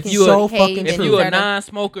you look. If and you so behave, fucking and If true. you're a try to-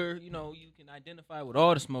 non-smoker, you can identify with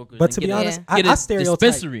all the smokers. But and to be get a- honest, Yeah. get I a stereotype.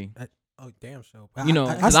 dispensary. Oh, damn show.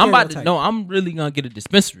 Because I'm about to. No, I'm really gonna get a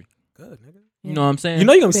dispensary. Good, nigga. You know what I'm saying? You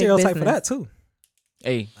know you're going to Big stereotype for business. that, too.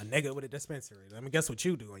 Hey, A nigga with a dispensary. Let me guess what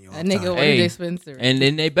you do on your a off nigga time. with Hey. a dispensary. and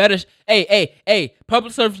then they better. Hey.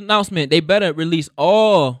 Public service announcement. They better release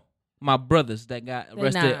all my brothers that got They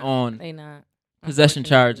arrested not. on They not. possession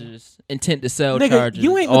Unfortunately. charges, intent to sell Nigga, charges.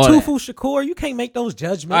 you ain't all that. Matufu Shakur. You can't make those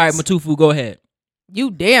judgments. All right, Matufu, go ahead. You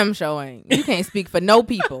damn sure ain't. You can't speak for no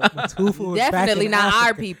people. Matufu was back Definitely in not our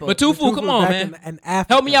Africa. people. Matufu, come was on, back man. in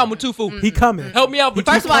Africa. Help me out, Matufu. He coming. Help me out, Matufu.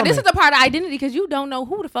 First of all, this coming. is a part of identity because you don't know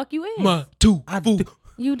who the fuck you is. I Matufu. do.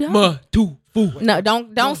 You don't. Matufu. No,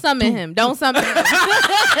 don't summon him. Don't summon him.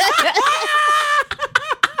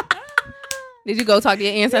 Did you go talk to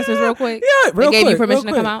your ancestors real quick? Yeah, real They gave quick, you permission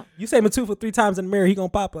real to come quick. out? You say Matufu 3 times in the mirror, he gonna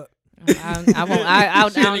pop up. I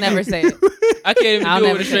won't. I'll never say it. I can't even I'll do it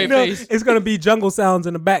never with a say straight it. No, face. it's gonna be jungle sounds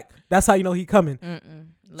in the back. That's how you know he coming.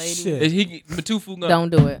 Lady, Shit. Matufu gonna don't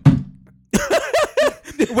do it.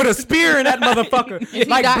 With a spear in that motherfucker. Is he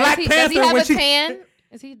Like dark? Black Does Panther he have when a she. tan?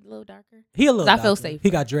 Is he a little darker? He a little. I feel darker. safe. He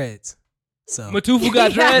got dreads. So Matufu got He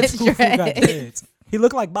got dreads. Matufu got dreads. dreads. He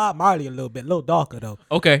looked like Bob Marley a little darker though.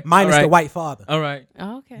 Okay. Minus all right. the white father. All right.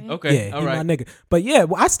 Okay. Okay. Yeah, all he right. my nigga. But yeah,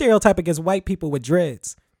 I stereotype against white people with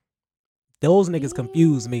dreads. Those niggas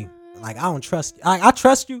confuse me. Like I don't trust. I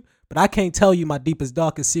trust you, but I can't tell you my deepest,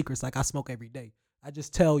 darkest secrets. Like I smoke every day. I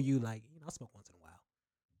just tell you, like I smoke once in a while.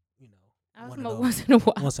 You know, I one of smoke those. once in a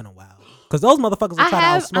while. Once in a while, because those motherfuckers will try to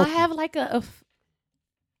I outsmoke you. have like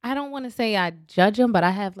I don't want to say I judge them, but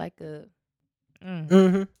I have like a.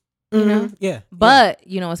 Mm-hmm. You know? Yeah. But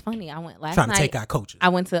you know, it's funny. I went last Trying night. to take our coaches. I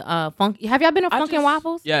went to Funky. Have y'all been to I Funky just-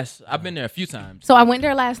 Waffles? Yes, I've been there a few times. So I went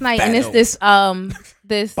there last night, and it's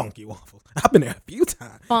this Funky waffles. I've been there a few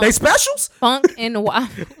times. Funk. They specials? funk and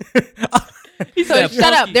waffle. He So said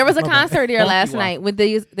shut up. funky. There was a My bad. concert there Funky last waffle. night with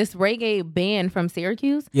this reggae band from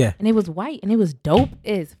Syracuse, Yeah. and it was white, and it was dope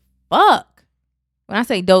as fuck. When I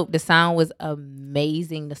say dope, the sound was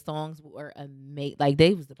amazing. The songs were amazing. Like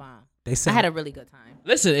they was the bomb. They I said had a really good time.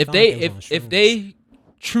 Listen, if Sound they like they was on if they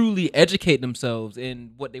truly educate themselves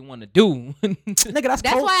in what they want to do, nigga, that's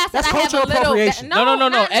That's why I said that's I have cultural a little. appropriation. no,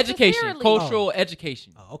 not education, necessarily. cultural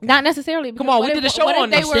education. Oh, okay. Not necessarily. Come because on, what we if- did a show what if on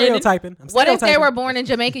they this. were- Stereotyping. I'm What if they stereotyping. were born in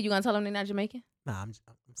Jamaica? You gonna tell them they're not Jamaican? Nah, I'm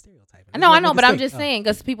stereotyping. I know, That's what but niggas I'm think. just Oh. saying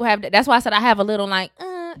because people have. That's why I said I have a little like.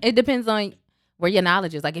 It depends on where your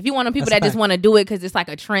knowledge is. Like if you want people That's a that just fact. want to do it because it's like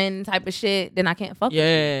a trend type of shit, then I can't fuck with you.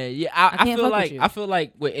 Yeah. I I can't feel fuck with like you. I feel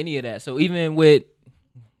like with any of that. So even with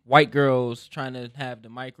white girls trying to have the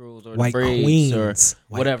micros or White the braids queens. or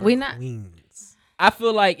White whatever, We not. queens. I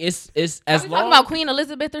feel like it's Are as we long talking about Queen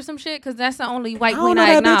Elizabeth or some shit? Because that's the only white I don't queen know I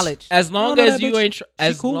that bitch. acknowledge. as long know as that you bitch. ain't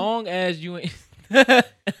as cool. long as you ain't.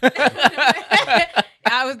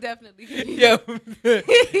 I was definitely.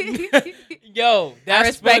 Yo, I that's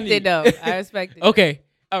respect funny. it though. I respect it. Okay,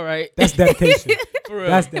 all right. That's dedication. For real.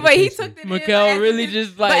 That's dedication. But he took the Mikkel really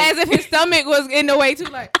just like. but as if his stomach was in the way too.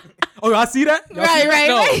 Like Oh, I see that. Y'all see Right,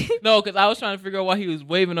 that? right. no, because I was trying to figure out why he was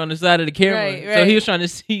waving on the side of the camera. Right, So he right. was trying to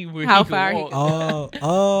see where How he could far he walk. could-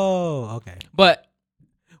 Oh, okay. But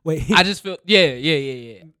Wait, I just feel,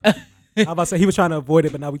 yeah. I'm about to say he was trying to avoid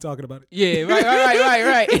it, but now we talking about it. Yeah,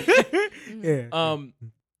 right. Yeah.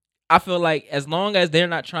 I feel like as long as they're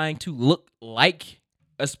not trying to look like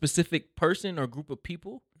a specific person or group of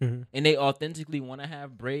people, Mhm. and they authentically want to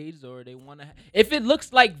have braids or they want to, if it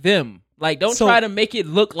looks like them, like don't So- try to make it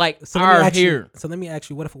look like So let me our ask hair. You, so let me ask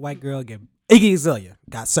you, what if a white girl get Iggy Azalea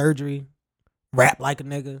got surgery, rap like a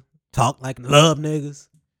nigga, talk like love niggas?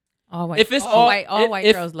 all white. If it's all all- white, all white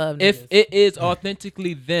if- girls love If niggas. it is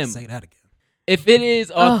authentically them, Say that again. if it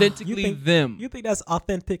is authentically think- them, You think that's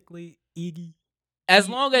authentically Iggy? as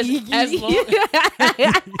long as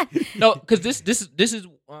no, because this is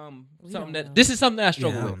something that this is something I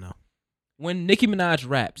struggle Yeah, I with. don't know. When Nicki Minaj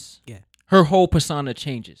raps, Yeah. her whole persona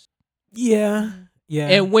changes, Yeah.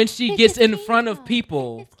 and when she gets in front of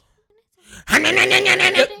people,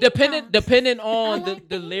 depending on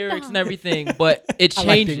the lyrics and everything, but it I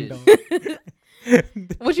like Ding changes. Dong.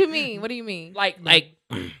 What you mean? What do you mean? Like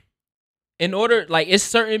in order, like it's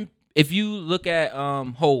certain. If you look at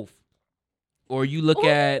Hove, or you look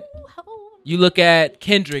at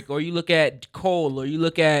Kendrick, or you look at Cole, or you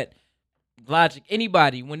look at Logic,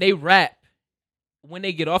 anybody, when they rap, when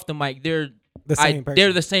they get off the mic, they're The same person.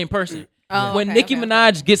 they're the same person. Oh, When okay, Nicki okay,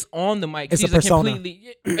 Minaj gets on the mic, It's a she's a persona.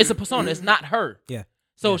 completely it's a persona. It's not her. Yeah.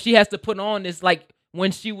 So Yeah. she has to put on this, like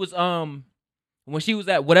when she was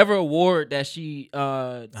at whatever award that she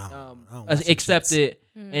I don't watch them accepted,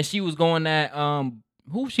 Mm. and she was going at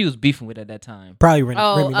who she was beefing with at that time. Probably Remy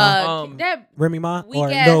Ma. That Remy Ma weak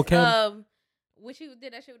or ass. Lil Kim. When she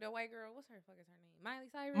did that shit with that white girl, what's her fucking her name? Miley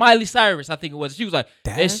Cyrus. Miley Cyrus, I think it was. She was like,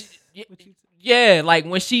 and That's she- yeah, like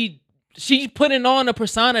when she putting on a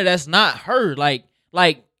persona that's not her. Like,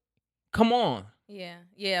 come on.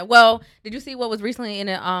 Yeah. Well, did you see what was recently in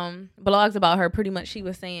the blogs about her? Pretty much, she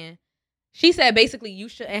was saying she said basically you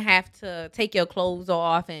shouldn't have to take your clothes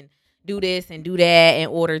off and do this and do that in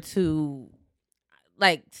order to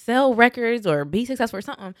like sell records or be successful or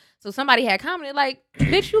something. So somebody had commented like,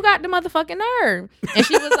 bitch, you got the motherfucking nerve. And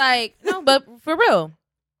she was like, no, but for real.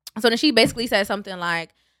 So then she basically said something like,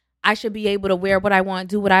 I should be able to wear what I want,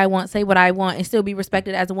 do what I want, say what I want, and still be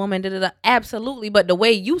respected as a woman. Da, da, da. Absolutely. But the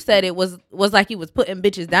way you said it was like you was putting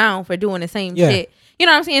bitches down for doing the same shit. You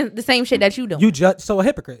know what I'm saying? The same shit that you do. You judge, so a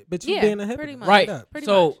hypocrite. Bitch, you being a hypocrite. Pretty much. Right. Pretty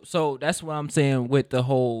so much. so that's what I'm saying with the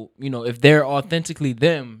whole, if they're authentically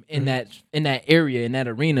them in that area, in that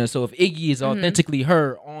arena. So if Iggy is authentically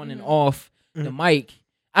her on and off the mic,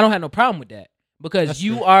 I don't have no problem with that. Because That's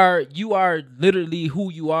you true. are literally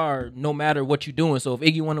who you are no matter what you're doing. So if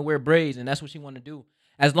Iggy want to wear braids and that's what she want to do,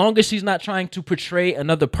 as long as she's not trying to portray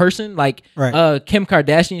another person like Right. Kim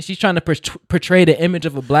Kardashian, she's trying to portray the image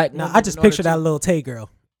of a black woman. Now, I just in order picture to- that little Tay girl.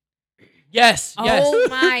 Yes, yes. Oh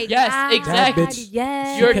my Yes, God. exactly. That bitch,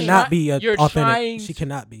 Yes. She You're cannot try- be you're authentic. trying She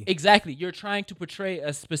cannot be. Exactly. You're trying to portray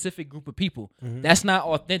a specific group of people. Mhm. That's not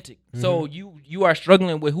authentic. So you are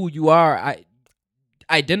struggling with who you are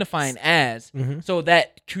identifying as. Mhm. So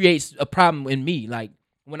that creates a problem in me. Like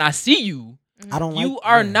when I see you, I don't like. you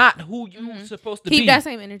are yeah. not who you supposed to Keep be. that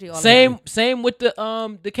same energy all the Same time. same with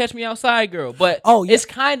the Catch Me Outside girl. But Oh, yeah. it's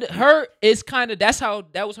kind of that's how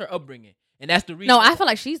that was her upbringing. And that's the reason. No, I feel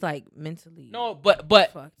like she's like mentally. No,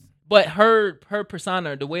 but her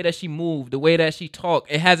persona, the way that she moved, the way that she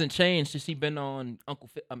talked, it hasn't changed since she been on Uncle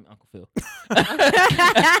Phil.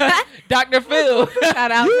 Dr. Phil.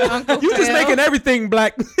 Shout out to Uncle You just Phil. making everything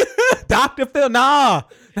black. Dr. Phil, nah.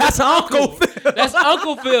 That's Uncle Phil. That's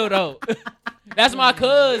Uncle Phil though. That's my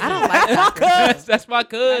cousin. I don't like Dr. Phil. That's my I do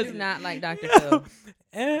cousin. not like Dr. Phil.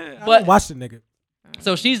 I But- don't watch the nigga.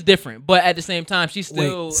 So she's different, but at the same time, she's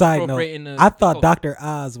still Wait, side note. appropriating the I thought the Dr.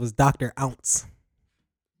 Oz was Dr. Ounce.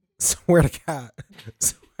 Swear to God.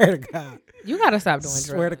 Swear to God. You gotta stop doing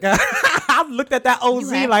Swear to drugs. God. I looked at that OZ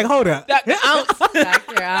have like, hold up. Dr. Ounce. Doctor,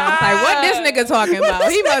 I was like, what this nigga talking about?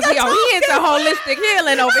 He must be he into holistic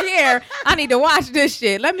healing over here. I need to watch this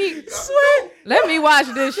shit. Let me watch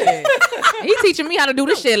this shit. He teaching me how to do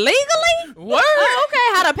this shit legally? Word. Oh,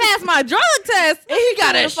 okay, how to pass my drug test. And he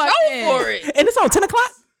got Who a the show fuck in? for it. And it's on 10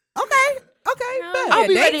 o'clock? Okay. Okay. No, bet. I'll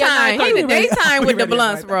be ready at daytime. He 9:30. the daytime I'll be with the ready at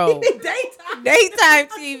blunts 9:30. roll. Daytime. Daytime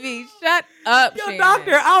TV. Shut up, Yo, Shannon.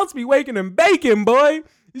 Dr. Ounce be waking and baking, boy.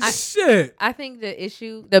 Shit. I think the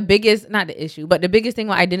issue, not the issue, but the biggest thing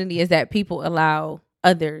with identity is that people allow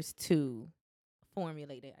others to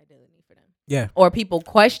formulate an identity for them. Yeah. Or people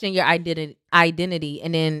question your identity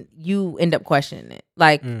and then you end up questioning it.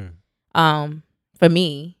 Like, for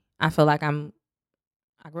me, I feel like I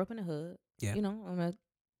grew up in the hood. Yeah. You know, I'm a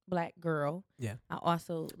black girl. Yeah. I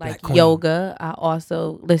also Black like queen. yoga. I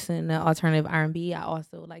also listen to alternative R&B. I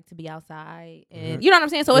also like to be outside, and you know what I'm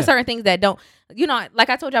saying. So it's Yeah. certain things that don't, like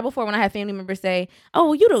I told y'all before, when I had family members say,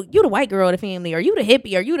 "Oh, you the white girl of the family, or you the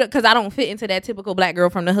hippie, or you the," because I don't fit into that typical black girl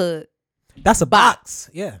from the hood. That's a box.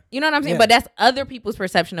 Yeah. You know what I'm saying? Yeah. But that's other people's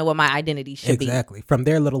perception of what my identity should be. Exactly. From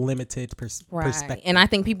their little limited Right. perspective. And I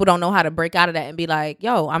think people don't know how to break out of that and be like,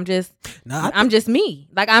 "Yo, I'm just Nah, I'm just me.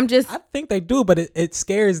 Like I'm just I think they do, but it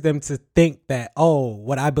scares them to think that, oh,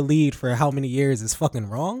 what I believed for how many years is fucking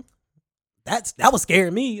wrong. That was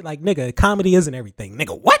scaring me. Like, nigga, comedy isn't everything.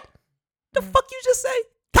 Nigga, what? The fuck you just say?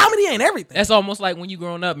 Comedy ain't everything. That's almost like when you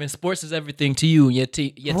growing up and sports is everything to you, and your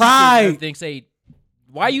teachers Right. and everything say,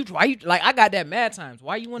 why you like I got that mad times.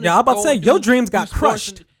 Why you want to? Yeah, I'm about to say, your dreams got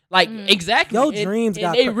crushed. Like exactly, Your dreams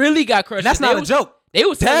got they crushed. really got crushed. And that's They not a was- joke. They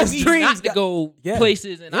was telling Dad's me dreams not to got- go Yeah.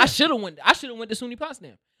 places, and Yeah. I should have went to SUNY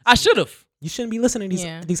Potsdam. I should have. You shouldn't be listening to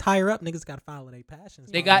Yeah. these higher up niggas. Got to follow their passions.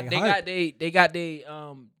 They follow got their heart.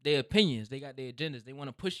 their opinions. They got their agendas. They want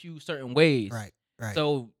to push you certain ways. Right.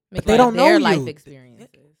 So make they light don't of their know life you. experiences.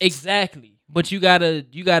 exactly, but you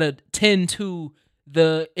gotta tend to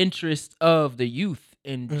the interest of the youth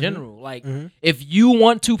in general. Like if you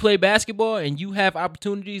want to play basketball and you have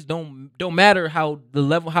opportunities, don't matter how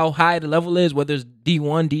high the level is, whether it's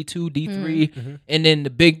D1, D2, D3, and then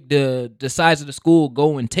the size of the school,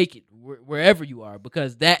 go and take it wherever you are,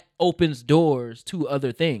 because that opens doors to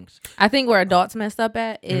other things. I think where adults messed up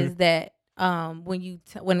at is that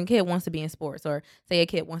when a kid wants to be in sports, or say a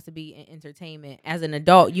kid wants to be in entertainment, as an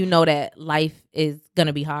adult, you know that life is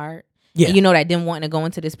gonna be hard. Yeah. And you know that them wanting to go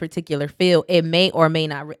into this particular field, it may or may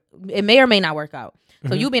not work out.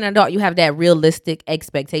 So you being an adult, you have that realistic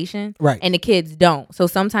expectation, Right. And the kids don't. So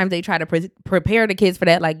sometimes they try to prepare the kids for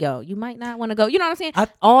that. Like, yo, you might not want to go. You know what I'm saying?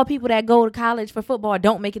 All people that go to college for football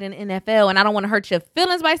don't make it in the NFL, and I don't want to hurt your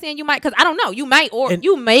feelings by saying you might, because I don't know. You might, or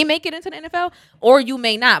you may make it into the NFL, or you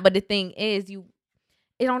may not. But the thing is,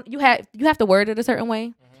 you have to word it a certain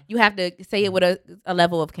way. You have to say it with a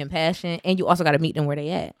level of compassion, and you also got to meet them where they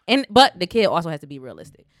at. But the kid also has to be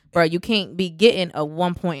realistic, bro. You can't be getting a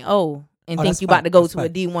 1.0 and think you about to go to a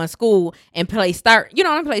D1 school and play start. You know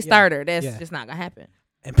what I mean? Play starter. That's just not gonna happen.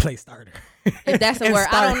 And play starter. If that's a word,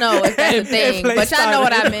 I don't know if that's a thing, but y'all know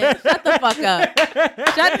what I meant. Shut the fuck up.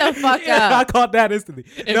 Shut the fuck up. I caught that instantly.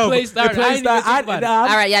 And play starter. All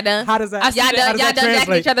right, y'all done. How does that? Y'all done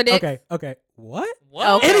jacking each other dick. Okay. What?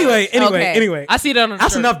 Okay. Anyway. I see that on the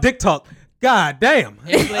That's shirt. enough dick talk. God damn.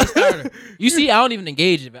 And play starter. You see, I don't even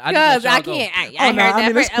engage in it. Because I can't. I heard that. I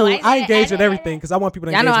mean, it's cool. I engage in everything because I want people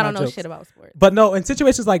to engage in my I don't know jokes. shit about sports. But no, in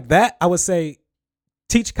situations like that, I would say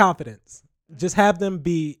teach confidence. Just have them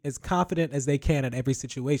be as confident as they can in every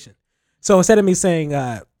situation. So instead of me saying,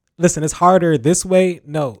 listen, it's harder this way,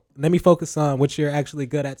 no, let me focus on what you're actually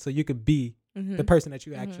good at so you could be the person that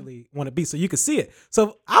you actually want to be, so you can see it.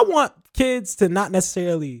 So I want kids to not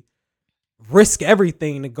necessarily risk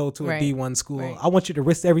everything to go to a D1 school. Right. I want you to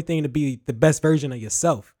risk everything to be the best version of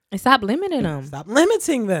yourself. And stop limiting them. Stop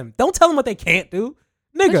limiting them. Don't tell them what they can't do.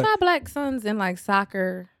 Nigga. Put y'all black sons in like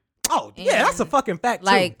soccer. Oh, yeah, that's a fucking fact,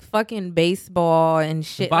 like too. fucking baseball and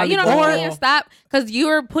shit. Like, you know what I'm saying? Stop. Because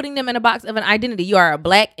you're putting them in a box of an identity. You are a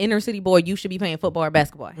black inner city boy. You should be playing football or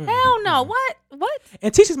basketball. Hell no. What?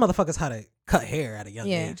 And teach these motherfuckers how to cut hair at a young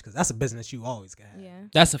age, because that's a business you always got. Yeah.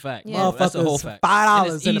 That's a fact. Yeah. That's a whole fact.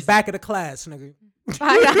 $5 in the back of the class, nigga.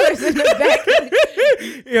 $5 in the back.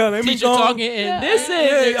 Yeah, let me teacher go talking, and this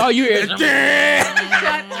is all you hear.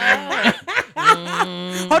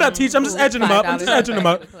 Hold up, teacher. I'm just edging them up.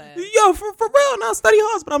 Yo, for real, now study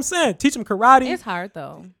hard. But I'm saying, teach them karate. It's hard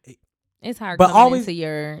though. It's hard, but coming always into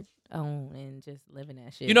your own and just living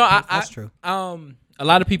that shit. You know, that's true. A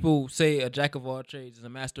lot of people say a jack of all trades is a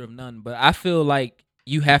master of none, but I feel like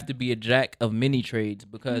you have to be a jack of many trades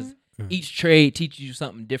because each trade teaches you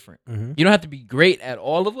something different. You don't have to be great at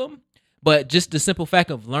all of them, but just the simple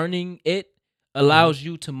fact of learning it allows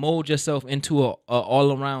you to mold yourself into a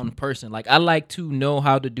all-around person. Like, I like to know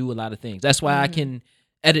how to do a lot of things. That's why I can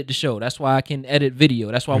edit the show. That's why I can edit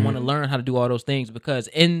video. That's why I want to learn how to do all those things, because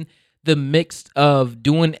in the mix of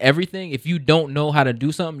doing everything, if you don't know how to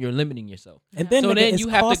do something, you're limiting yourself. And then, so then it's you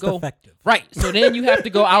have to go effective. Right. So then you have to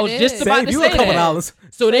go. I was just about to say that.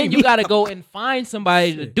 So then you got to go and find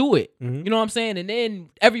somebody to do it. You know what I'm saying? And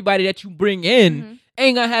then everybody that you bring in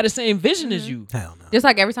ain't gonna have the same vision as you. Hell no. Just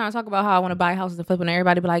like every time I talk about how I want to buy houses and flip, and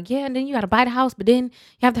everybody be like, yeah, and then you got to buy the house, but then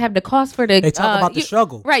you have to have the cost for the. They talk about the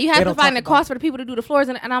struggle, right? You have to find the cost for the people to do the floors,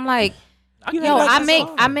 and I'm like,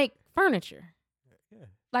 I make furniture,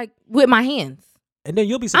 like with my hands. And then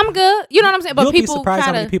you'll be I'm good. You know what I'm saying? But you'll people be surprised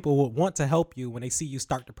how many people will want to help you when they see you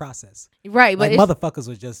start the process. Right, but like motherfuckers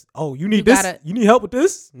was just, you need this? You need help with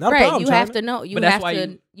this? No problem. You have to know.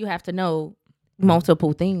 You have to know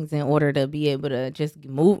multiple things in order to be able to just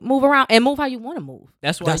move around and move how you want to move.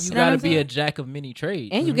 That's why you gotta be a jack of many trades.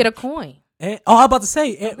 And you get a coin. And, I'm about to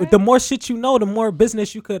say, the more shit you know, the more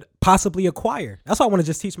business you could possibly acquire. That's why I want to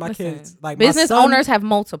just teach my kids. Like, business owners have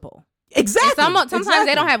multiple. Exactly. Sometimes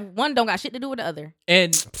they don't have one, don't got shit to do with the other.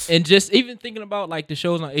 And just even thinking about like the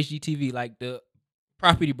shows on HGTV, like the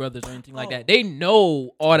Property Brothers or anything like that, they know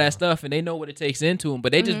all that stuff and they know what it takes into them,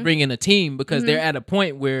 but they just bring in a team because they're at a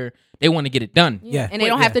point where they want to get it done. Yeah. And they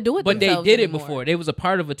don't have to do it But they did anymore. it before. They was a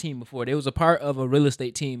part of a team before. They was a part of a real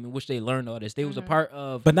estate team in which they learned all this. They was a part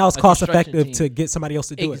of But now it's cost effective to get somebody else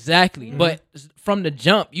to do it. Exactly. But from the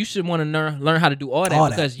jump, you should want to learn how to do all that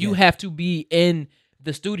because you have to be in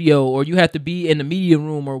the studio or you have to be in the media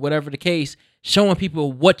room or whatever the case, showing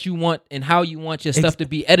people what you want and how you want your stuff to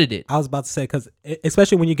be edited. I was about to say, because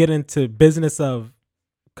especially when you get into business of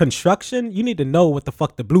construction, you need to know what the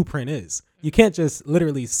fuck the blueprint is. You can't just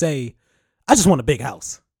literally say, I just want a big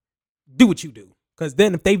house. Do what you do. Because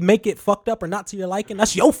then if they make it fucked up or not to your liking,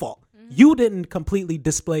 that's your fault. You didn't completely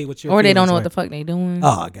display what you're or they don't know what the fuck they doing.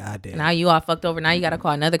 Oh, goddamn. Now you all fucked over. Now you got to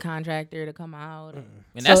call another contractor to come out.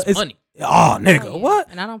 And that's money. Oh, nigga,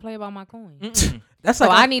 what? And I don't play about my coin. That's so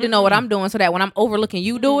like I need to know what I'm doing so that when I'm overlooking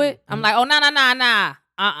you do it, I'm like, oh, nah.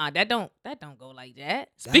 That don't go like that.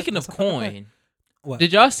 Speaking of coin, what?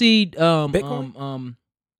 Did y'all see Bitcoin?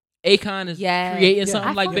 Akon is creating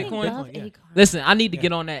something like Bitcoin? Akon. Listen, I need to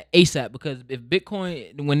get on that ASAP because if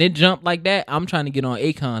Bitcoin, when it jump like that, I'm trying to get on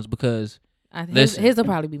Akon's because his will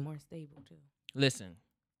probably be more stable too. Listen,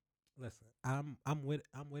 I'm with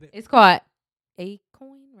it. It's called Acoin,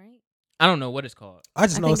 right? I don't know what it's called. I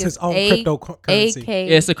just know it's his own cryptocurrency.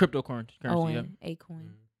 Yeah, it's a cryptocurrency. Acoin.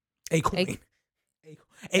 Acorn.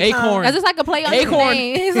 That's just like a play on his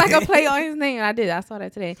name. It's like a play on his name. I saw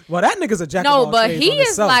that today. Well, that nigga's a jack. No, but he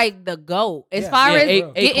is like the GOAT as far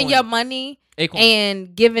as getting your money Acorn.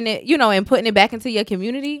 and giving it, you know, and putting it back into your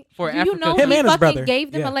community. For Do you Africa. know Him he and his fucking brother.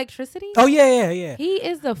 gave them Yeah. electricity? Oh yeah. He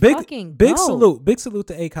is the Big fucking big GOAT. salute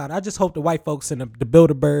to Akon. I just hope the white folks and the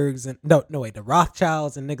Bilderbergs and the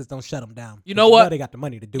Rothschilds and niggas don't shut him down. You know what? They got the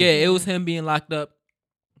money to do Yeah, it. it was him being locked up.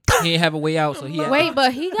 He didn't have a way out, so he had Wait,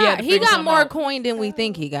 but he had got to he figure got something more out. coin than we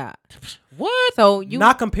think he got. What? So you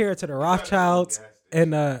Not compared to the Rothschilds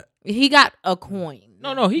and he got a coin.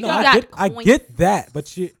 No, he no, got. I coins. get that, but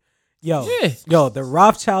the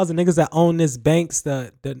Rothschilds and niggas that own this banks,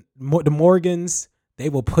 the Morgans, they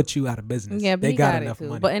will put you out of business. Yeah, but they he got got enough it too.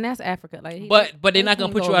 money. But and that's Africa. Like, But they're he not gonna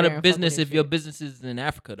can't put go you out over there of and fuck with business his if your shit. business is in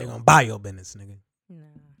Africa, they though. gonna buy your business, nigga. Nah.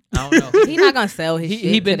 I don't know. He not gonna sell his shit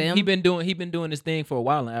he to them. been doing his thing for a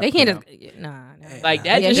while now. They can't just nah. Like,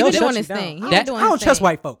 that Yeah, just- he was that- doing shut his you down. thing. He I was don't- doing I don't his trust thing.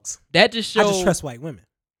 white folks. That just I shows. just trust white women.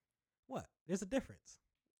 What? There's a difference.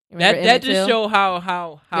 Remember That Emmett just Till? show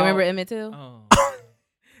how. You remember Emmett Till? Oh.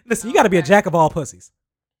 Listen, you got to be a jack of all pussies.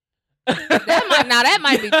 That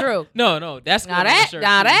might be true. No, that's Now on the shirt, too.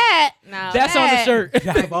 That's on the shirt.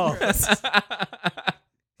 Jack of all pussies.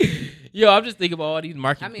 Yo, I'm just thinking about all these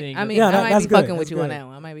marketing things. I mean, Yeah, I might that's be good. fucking That's with you on good. that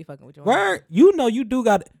one. I might be fucking with you on that one. Word, you know you do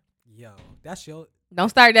got. Yo, that's your. Don't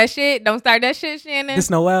start that shit. Don't start that shit, Shannon. This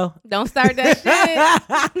Noel. Don't start that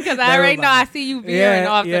shit. Because I already know I see you veering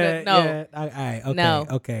off to the no. Yeah. All right. Okay. No.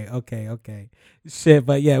 Okay. Shit,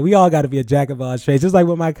 but yeah, we all got to be a jack of all trades. Just like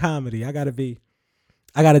with my comedy, I got to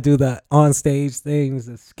do the on stage things,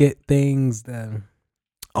 the skit things, the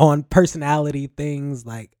on personality things.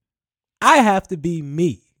 Like I have to be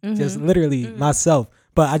me, just literally myself.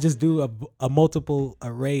 But I just do a multiple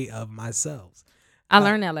array of myself. I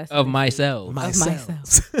learned that lesson. of myself.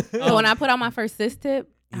 So when I put on my first sis tip,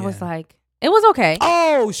 I was Yeah. like, it was okay.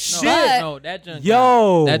 Oh shit! No, that junk.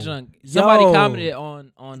 Yo. that junk. Somebody Yo. commented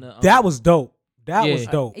on the. That was dope. That Yeah. was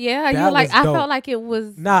dope. Yeah, That you like was I dope. felt like it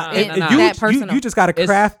was Nah, Nah, nah. you, that personal. you just got to It's-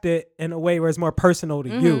 craft it in a way where it's more personal to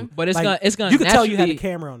you. But it's Like, gonna You can tell you had the naturally-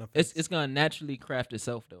 camera on the face. It's gonna naturally craft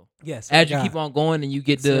itself though. Yes. As you keep on going and you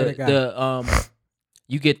get Swear to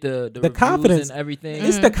you get the reviews confidence. and everything.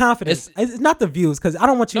 It's the confidence. It's not the views because I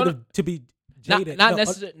don't want you No, to be not jaded. not, No,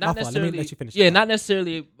 necessarily. my Not fault. Let me necessarily. let you finish. Yeah, not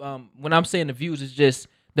necessarily. When I'm saying the views, it's just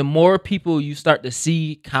the more people you start to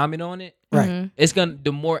see comment on it, Right. it's gonna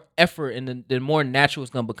the more effort and the more natural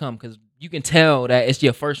it's gonna become because you can tell that it's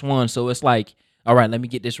your first one. So it's like, all right, let me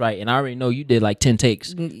get this right, and I already know you did like 10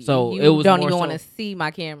 takes. So you it was don't more even so- want to see my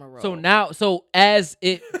camera roll. So now, as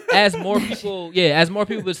more people, as more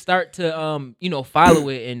people start to follow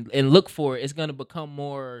it and look for it, it's gonna become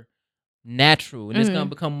more natural, and it's gonna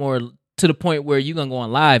become more to the point where you're gonna go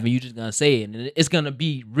on live and you're just gonna say it, and it's gonna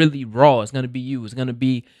be really raw. It's gonna be you. It's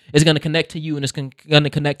gonna connect to you, and it's gonna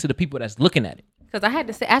connect to the people that's looking at it. because I had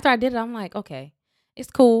to say after I did it, I'm like, okay, it's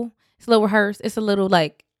cool. It's a little rehearsed. It's a little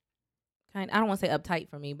like I don't want to say uptight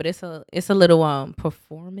for me, but it's a little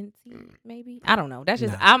performancey maybe. I don't know. That's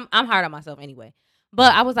just Nah. I'm hard on myself anyway.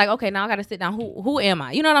 But I was like, okay, now I got to sit down. Who am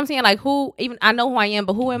I? You know what I'm saying? Like even I know who I am,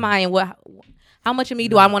 but who am I and how much of me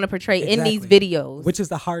do I want to portray in these videos? Which is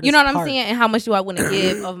the hardest. You know what I'm part. saying? And how much do I want to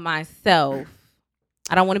give of myself?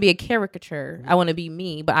 I don't want to be a caricature. I want to be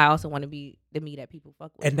me, but I also want to be the me that people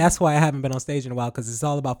fuck with. And that's why I haven't been on stage in a while because it's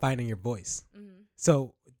all about finding your voice. Mhm.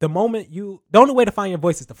 So the only way to find your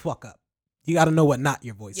voice is to fuck up. You got to know what not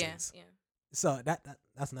your voice yeah, is. yeah. So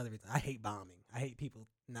that's another reason I hate bombing. I hate people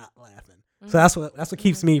not laughing. Mhm. So that's what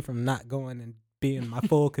keeps me from not going and being my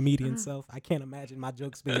full comedian self. I can't imagine my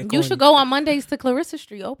jokes being. You corny. should go on Mondays to Clarissa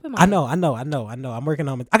Street open mic. I know. I'm working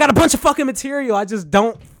on it. I got a bunch of fucking material. I just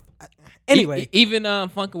don't. Anyway, Even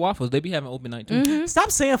Funky Waffles, they be having open night too. Mhm. stop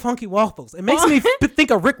saying funky waffles. It makes me think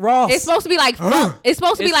of Rick Ross. It's supposed to be like it's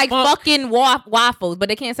supposed to be It's like funk. fucking waffles, but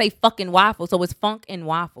they can't say fucking waffles, so it's funk and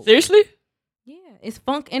waffles. Seriously? Yeah, it's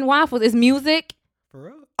funk and waffles. It's music For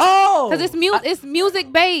real? Oh, because it's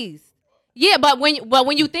music based. Yeah, but when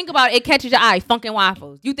you think about it, it catches your eye. Funk and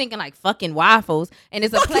waffles. You thinking like fucking waffles, and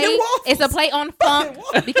it's a Fucking play. waffles. It's a play on funk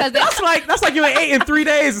because that's like you ain't ate in 3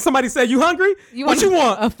 days and somebody said you hungry. What you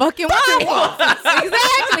want? A fucking waffle.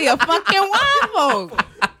 Exactly, a fucking waffle.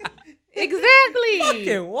 Exactly.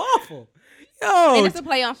 Fucking waffle. Yo, And it's a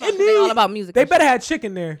play on funk. it 'Cause They all need- about music. They and better shit. have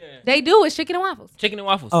chicken there. They do. It's chicken and waffles. Chicken and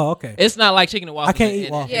waffles. Oh, okay. It's not like chicken and waffles. I can't in- eat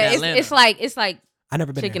in- waffles. in Yeah, Atlanta, it's like I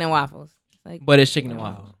never been chicken there. and waffles. Like, but it's chicken and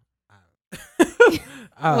waffles.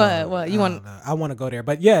 What? You want- I want to go there,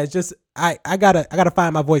 but yeah, it's just I gotta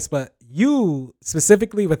find my voice. But you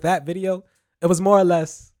specifically with that video, it was more or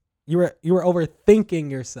less you were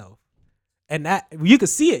overthinking yourself, and that you could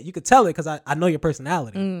see it, you could tell it because I know your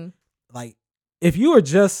personality. mm, Like if you were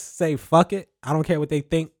just say fuck it, I don't care what they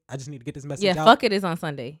think. I just need to get this message Yeah, out. fuck it is on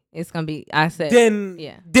Sunday. It's gonna be. I said.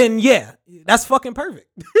 Then yeah, that's fucking perfect.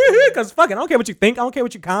 Because fuck it, I don't care what you think. I don't care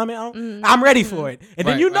what you comment. I'm ready for it. And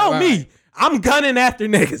then Right, right, me. right. I'm gunning after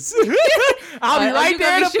niggas. I'll be right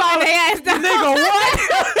there in the fight. Nigga,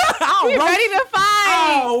 what? We ready to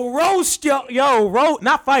fight. I'll roast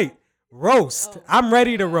not fight. Roast. I'm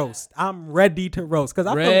ready to roast. I'm ready to roast because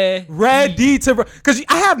I'm ready to. Because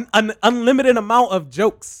I have an unlimited amount of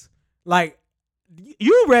jokes. Like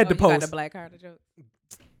you read the post. Got the black card joke.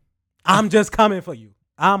 I'm just coming for you.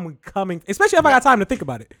 I'm coming, especially if I got time to think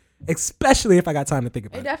about it. Especially if I got time to think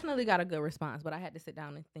about it. It definitely got a good response, but I had to sit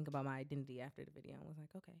down and think about my identity after the video. I was like,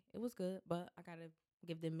 okay, it was good, but I gotta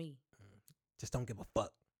give them me. Just don't give a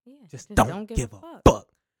fuck. Yeah, just don't give a fuck.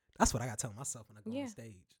 That's what I gotta tell myself when I go on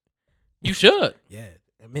stage. You should. Yeah,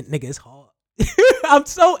 I mean, nigga, it's hard. I'm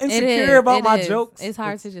so insecure about my jokes. It's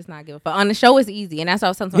hard to just not give a fuck. On the show, it's easy, and that's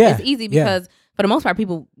how sometimes it's easy because for the most part,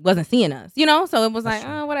 people wasn't seeing us, So it was like,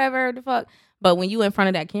 oh, whatever the fuck. But when you in front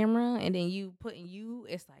of that camera and then you putting you,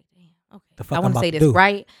 it's like, damn, okay. I want to say this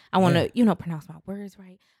right. I want to, pronounce my words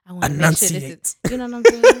right. I want to make sure this is, you know what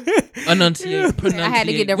I'm saying? Enunciate, pronunciate. I had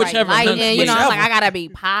to get the right lighting, I'm like, I gotta be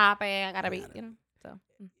popping. I gotta be, so.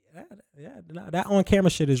 Yeah, that on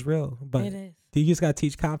camera shit is real, but it is. You just gotta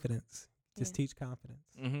teach confidence. Just teach confidence.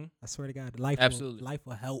 Mm-hmm. I swear to God, life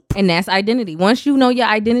will help. And that's identity. Once you know your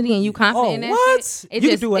identity and you confident in that shit, you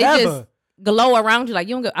can do whatever. It just glow around you like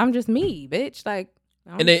you don't go. I'm just me, bitch. Like,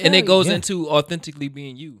 and it goes into authentically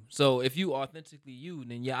being you. So if you authentically you,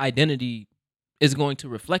 then your identity is going to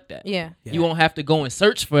reflect that. Yeah. You won't have to go and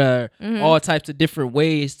search for all types of different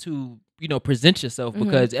ways to present yourself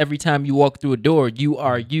because every time you walk through a door, you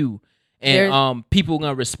are you, and people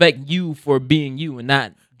gonna respect you for being you and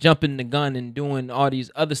not jumping the gun and doing all these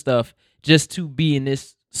other stuff just to be in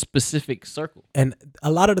this specific circle. And a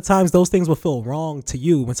lot of the times those things will feel wrong to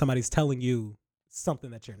you when somebody's telling you something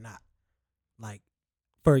that you're not. Like,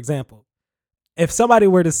 for example, if somebody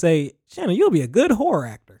were to say, Shannon, you'll be a good horror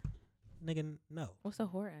actor. Nigga, no. What's a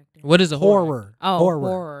horror actor? What is a horror? Oh,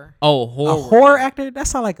 horror. Oh, horror. A horror actor? That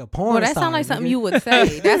sound like a porn that sound like something you would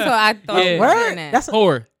say. That's what I thought. Yeah. That's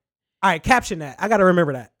horror. All right, caption that. I got to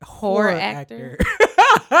remember that. Horror actor.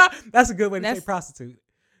 That's a good way to say prostitute.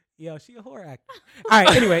 Yo, she a horror actor. All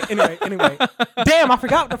right, anyway. Damn, I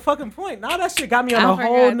forgot the fucking point. Now that shit got me on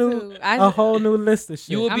a whole new list of shit.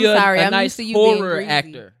 You would be a nice horror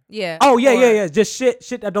actor. Yeah. Oh, yeah. Just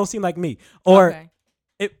shit that don't seem like me. Or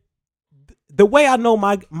the way I know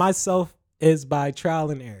myself is by trial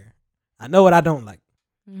and error. I know what I don't like.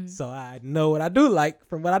 So I know what I do like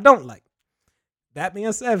from what I don't like. That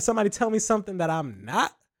being said, if somebody tell me something that I'm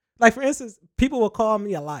not, like for instance, people will call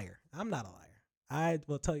me a liar. I'm not a liar. I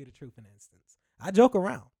will tell you the truth in an instance. I joke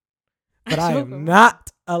around, but I am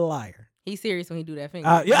not a liar. He's serious when he do that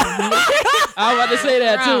finger. Yeah. I was about to say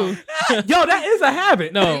that too. Yo, that is a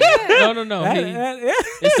habit. No.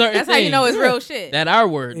 It's certain That's how you know it's real shit. That our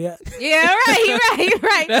word. Yeah,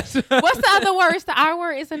 right. What's the other words? The our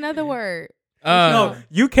word is another word. No,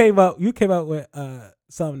 you came up with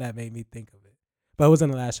something that made me think of it. But it was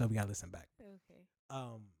in the last show. We gotta listen back.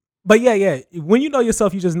 Okay. But yeah. When you know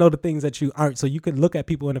yourself, you just know the things that you aren't. So you can look at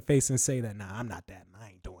people in the face and say that, nah, I'm not that. I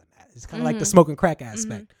ain't doing that. It's kind of like the smoking crack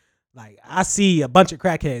aspect. Like I see a bunch of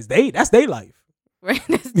crackheads. That's their life. Right.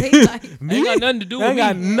 That's their life. Ain't got nothing to do with me. Ain't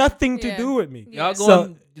got nothing to do with me. Y'all go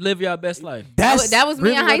and live your best life. That was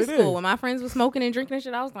me in high school. When my friends were smoking and drinking and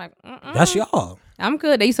shit, I was like, that's y'all. I'm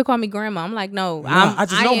good. They used to call me grandma. I'm like, no. I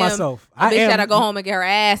just know myself. I bitch gotta go home and get her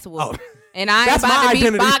ass whooped. And I ain't about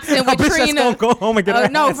to be boxing with Trina. Gonna go home and get her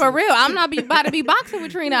no, ass for real. I'm not about to be boxing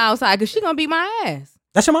with Trina outside because she gonna beat my ass.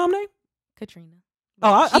 That's your mom name? Katrina.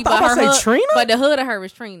 Oh, I thought I said Trina? But the hood of her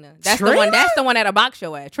was Trina. That's Trina? the one. That's the one that'll box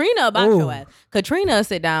your ass. Trina will box your ass. Katrina will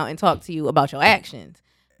sit down and talk to you about your actions.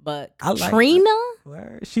 But Katrina?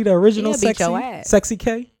 She the original sexy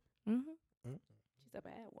K? Mm-hmm. She's a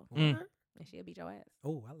bad one. And she'll beat your ass.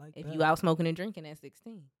 Oh, I like that. If you out smoking and drinking at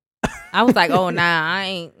 16. I was like, oh, nah, I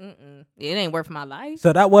ain't. It ain't worth my life.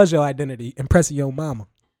 So that was your identity, impressing your mama.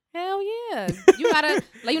 Hell yeah. You gotta,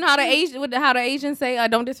 like, you know how the Asians say,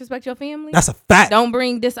 don't disrespect your family? That's a fact. Don't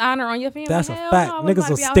bring dishonor on your family? That's a fact. Niggas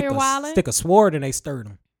will stick a sword and they stir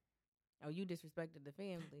them. Oh, you disrespected the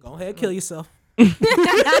family. Go ahead, kill yourself.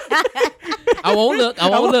 I won't look.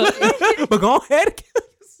 But go ahead and kill yourself.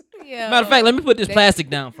 Yeah. Matter of fact, let me put this plastic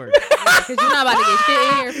down first. Because you're not about to get shit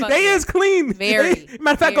in here. They is clean. Very.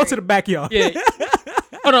 Matter of fact, go to the backyard. Yeah.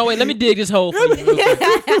 Hold on, wait. Let me dig this hole for you. Real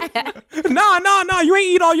quick. No. You ain't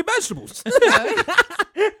eat all your vegetables.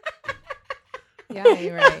 Yeah,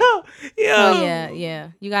 you're right. Yeah. Oh,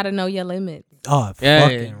 yeah. You got to know your limits. Oh, Yeah,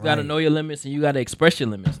 fucking you gotta right. know your limits and you gotta express your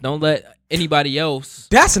limits. Don't let anybody else.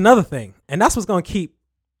 That's another thing, and that's what's gonna keep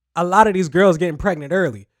a lot of these girls getting pregnant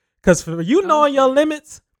early. Cause for you knowing your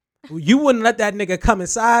limits, you wouldn't let that nigga come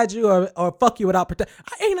inside you or fuck you without protection.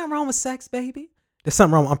 Ain't nothing wrong with sex, baby. There's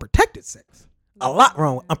something wrong with unprotected sex. A lot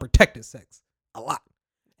wrong with unprotected sex. A lot.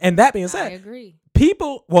 And that being I said, agree.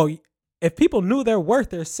 people, well, if people knew their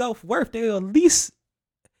worth, their self-worth, they at least,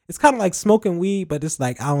 it's kind of like smoking weed, but it's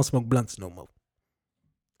like, I don't smoke blunts no more.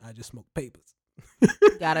 I just smoke papers.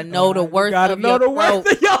 You gotta know the worth Gotta of know your the throat.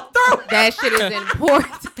 worth of your throat. That shit is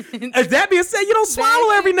important. As that being said, you don't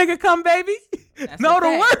swallow every nigga come, baby. That's Know a the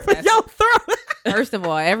fact. worth of That's your throat. First of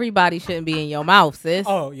all, everybody shouldn't be in your mouth, sis.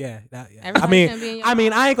 Oh yeah, yeah. Everybody shouldn't be in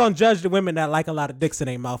your I ain't gonna judge the women that like a lot of dicks in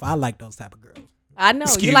their mouth. I like those type of girls. I know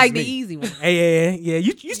Excuse you like me. the easy one. Hey, yeah.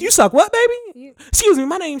 You suck what, baby? You- Excuse me,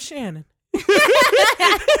 my name's Shannon.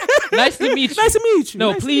 Nice to meet you. Nice to meet you.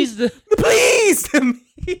 No, Nice to please. meet you. Please to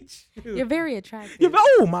meet you. You're very attractive.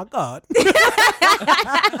 Oh my God.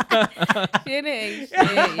 Shit ain't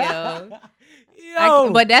shit, yo.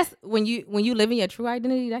 Yo. But that's when you live in your true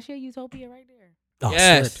identity. That's your utopia right there. Oh,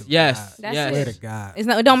 Yes, swear to yes, God. That's yes. Swear it. to God. It's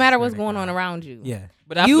not. It don't matter Swear what's to going on God. around you. Yeah.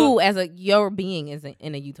 But I You feel, as your being is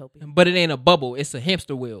in a utopia. but it ain't a bubble. It's a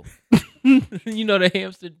hamster wheel. You know the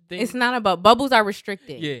hamster thing. It's not about bubbles are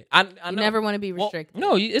restricted. Yeah, I You know. never want to be Well, restricted.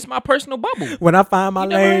 no, it's my personal bubble. When I find my You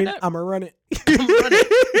never heard lane, that? I'ma run it.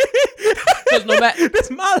 Cause no matter,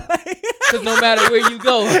 It's my lane. cause no matter where you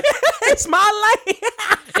go, It's my lane.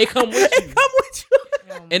 it come with It you, come with you.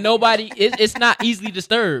 Oh, and nobody. It's not easily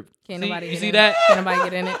disturbed. Can't See, nobody you get see in that? It. Can't nobody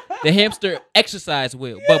get in it. The hamster exercise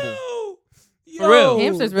wheel bubble. Yo, real.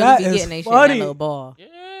 Hamsters really that be is getting their shit in that funny. little ball. Yeah,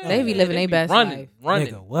 They be living their best running, life. running.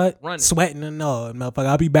 Nigga, what? Running. Sweating and all, motherfucker.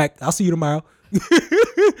 I'll be back. I'll see you tomorrow.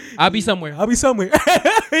 I'll be somewhere. I'll be somewhere.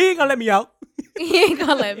 He ain't gonna let me out. He ain't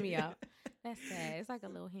gonna let me out. That's sad. It's like a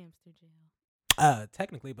little hamster jail.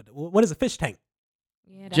 Technically, but what is a fish tank?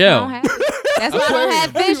 Yeah, that's Jail. why I don't have. That's why I don't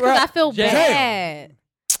have fish because I feel Jail. bad.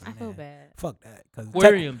 I feel Man, bad. Fuck that. Cause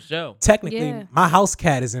Aquariums, Joe. technically, Yeah. my house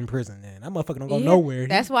cat is in prison. Then that motherfucker don't go Yeah, nowhere.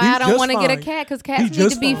 That's He- why he's I don't just want to get a fine. cat because He cats need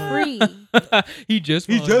just to be fine. free. He just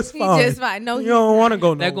He fine. just He fine. just fine. No, You don't want to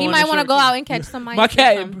go That nowhere. He going might to want to church. go out and catch some mice. My or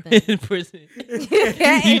cat something. in prison.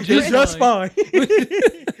 Cat He in He's just just fine.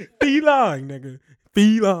 Feline, nigga.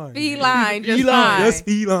 Feline. Feline, just Feline. fine. Just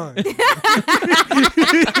feline.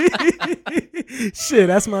 Shit,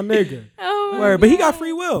 that's my nigga. Oh my Word, but he got God.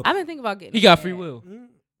 free will. I've been thinking about getting. He a got cat. free will. I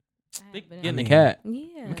have been- Getting a mean, cat.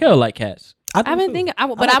 Yeah. Mikhail like cats. I do I've been too. thinking,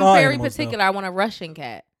 but like I'm all very animals, though. particular. I want a Russian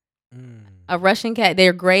cat. Mm. A Russian cat.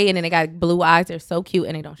 They're gray and then they got blue eyes. They're so cute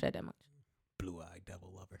and they don't shed that much. Blue-eyed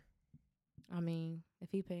devil lover. I mean, if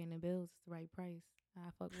he paying the bills, it's the right price. I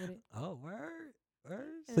fuck with it. Oh, word.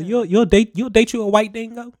 So Yeah. you'll date you a white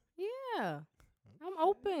dingo? Yeah, I'm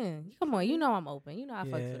open. Come on, you know I'm open. You know I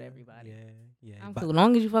fucks with everybody. Yeah. I'm but, cool.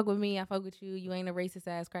 Long as you fuck with me, I fuck with you. You ain't a racist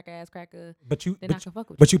ass cracker. but you Then I can fuck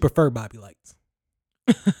with but you prefer Bobby Lights.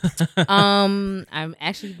 you. I'm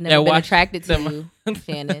actually never Yeah, been watch attracted to them. you,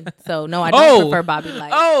 Shannon. So no, I don't Oh. prefer Bobby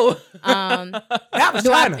Light. Oh. That was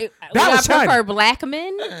Do China. I That was prefer China. black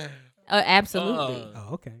men? Absolutely. Oh,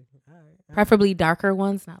 okay. All right. Preferably darker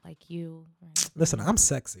ones, not like you. Listen, I'm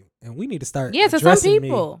sexy, and we need to start. Yeah, to some addressing me.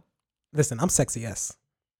 people. Listen, I'm sexy. Yes.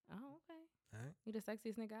 Oh, okay. Alright. You the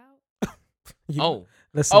sexiest nigga out? You- Oh.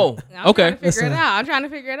 Listen. Oh. I'm Okay. trying to figure Listen. it out. I'm trying to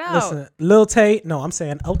figure it out. Listen, Lil Tay. No, I'm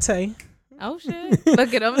saying Otay. Oh shit!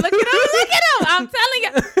 Look at him! Look at him! Look at him! I'm telling you,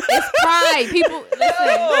 it's pride. People, listen.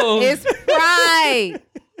 Oh. It's pride.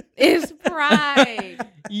 It's pride.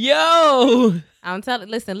 Yo. I'm telling.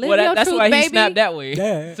 Listen, live Well, your that's truth, why he baby. snapped that way.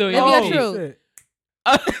 Yeah. So Live he- your truth. shit.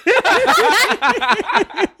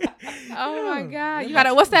 Oh my God! You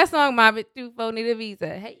gotta. What's that song? My bit too phone need a visa.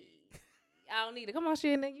 Hey, I don't need it. Come on,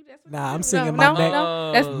 shit, nigga. That's what Nah, you I'm do. singing no, my back.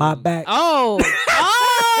 No, that's My back. oh.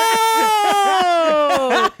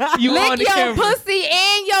 Oh. You on Lick the your camera. pussy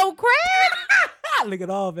and your crib. Lick it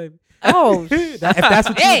all, baby. Oh If that's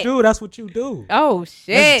what you shit. do, that's what you do. Oh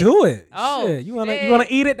shit! Let's do it. Oh, shit. You wanna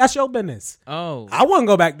shit. eat it? That's your business. Oh. I wouldn't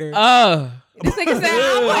go back there. This nigga said,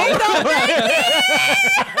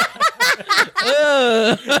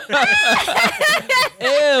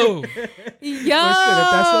 Ew. Yo, if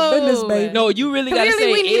that's your business, baby. No, you really gotta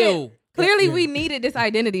Clearly we say need ew. Clearly, Yeah. we needed this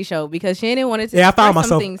identity show because Shannon wanted to. Yeah, I found express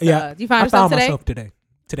some myself. things to Yeah, us. You found I yourself found today. myself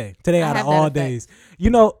today I out have of that all effect. days. You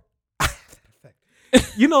know,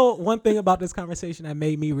 you know, one thing about this conversation that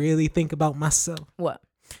made me really think about myself What?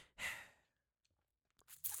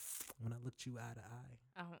 when I looked you eye to eye,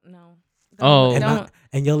 I don't know. Oh. and, Don't.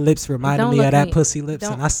 and your lips reminded Don't me look of that me- pussy lips,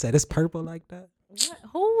 don't- and I said, "It's purple like that." What?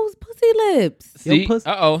 Who's pussy lips? See, pussy-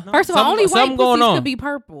 oh. First of all, only white pussies could be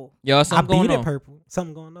purple. Y'all, I something beat going it on. purple.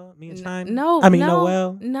 Something going on. Me and China. No, I mean, no,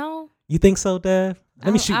 Noel. no. You think so, Dev?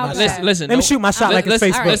 Let me shoot my I'll- shot. Listen. Let me shoot my shot like it's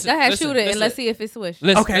listen, Facebook. All right, listen, go ahead, listen, shoot it, and listen. let's see if it switch.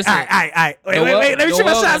 Listen, Okay, all listen. right. Wait. Let me shoot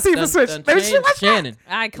my shot. See if it switch. Let me shoot my shot. Shannon.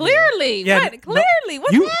 All right, clearly. Yeah, What? no, Clearly.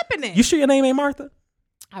 What's you- happening? You sure your name ain't Martha?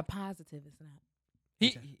 I'm positive it's not.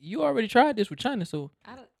 You already tried this with China, so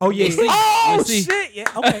I don't, Oh yeah. We'll see. Oh We'll see. shit. Yeah.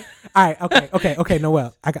 Okay. All right. Okay.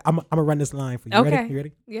 Noel. I'm gonna run this line for you. Okay. You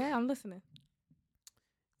ready? yeah, I'm listening.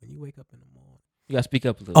 When you wake up in the morning. you gotta speak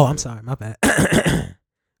up a little. Oh, I'm sorry. My bad.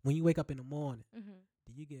 When you wake up in the morning,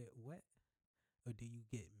 do you get wet or do you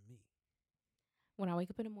get me? When I wake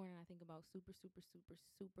up in the morning, I think about super, super, super,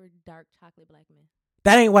 super dark chocolate black men.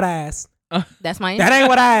 That ain't what I asked. That's my answer. That ain't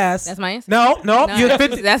what I asked. That's my answer. No. No, You're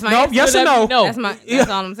 50. that's my no. answer. Yes or no? No. That's my. That's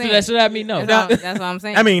all I'm saying. That's what I mean. No. That's all I'm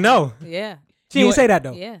saying. I mean, no. Yeah. She You didn't say that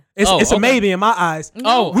though. Yeah. It's Oh, a okay. maybe in my eyes.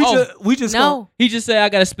 Oh, We just No. He just said I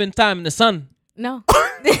gotta spend time in the sun. No.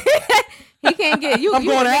 He can't get you. I'm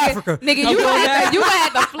going to nigga, Africa. Nigga, I'm you going gonna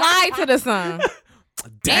have to fly to the sun.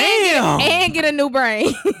 Damn. And get a new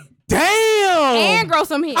brain. Damn. And grow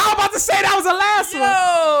some hair. I was about to say that was the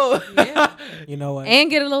last one. Yeah. You know what? And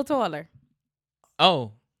get a little taller.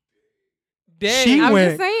 Oh. Dang. She I'm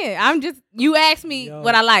went- just saying. You asked me Yo.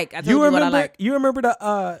 what I like. I told you, what I remember? like. You remember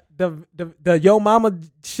the Yo Mama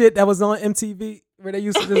shit that was on MTV where they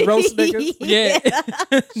used to just roast niggas? Yeah.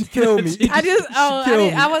 She killed me. I just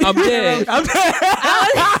I wasn't I'm dead. I'm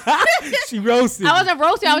dead. She roasted. I wasn't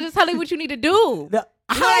roasting. I was just telling you what you need to do. The-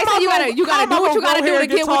 You know they say you gotta do what you gotta do to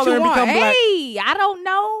get what you want. Black? Hey, I don't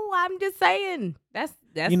know. I'm just saying. That's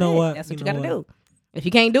You know it. what? That's what You you, know gotta what? do. If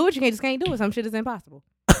you can't do it, you just can't do it. Some shit is impossible.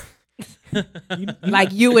 You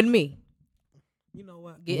Like you and me. You know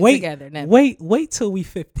what? Getting Wait, together, never. wait till we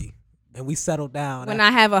 50 and we settle down. When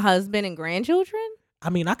I have a husband and grandchildren, I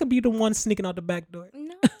mean, I could be the one sneaking out the back door.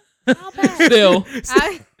 no. I'll pass. Still,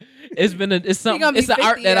 I, it's something. gonna be It's an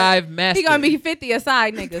art 50 that at- I've mastered. he gonna be 50 a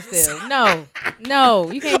side nigga still.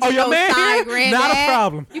 No, you can't be Oh, your no man side here? granddad. Not a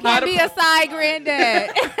problem. You Not can't a be a side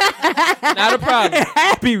granddad. Not a problem.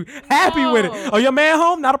 happy with it. No. Oh, your man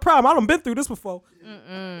home? Not a problem. I done been through this before.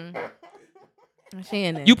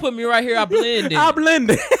 Shannon. You put me right here. I blend in. I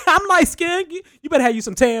blend it. I'm light skinned. You better have you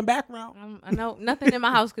some tan background. I know nothing in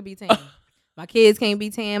my house could be tan. My kids can't be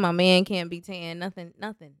tan. My man can't be tan. Nothing.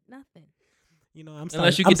 You know, I'm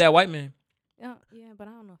Unless you I'm get that white man. Yeah, but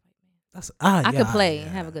I don't know if That's, I could play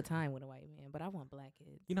and have a good time with a white man, but I want black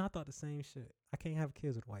kids. You know, I thought the same shit. I can't have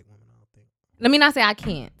kids with white women. I don't think. Let me not say I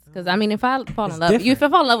can't, because I mean, if I fall It's in love, if I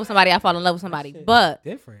fall in love with somebody, I fall in love with somebody. Shit, But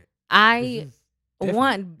different. I different.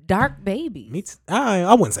 want dark babies. Me too.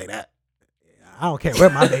 I wouldn't say that. I don't care where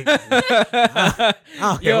my baby. I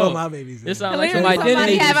don't care Yo, where my babies. this is. sound like Clearly some somebody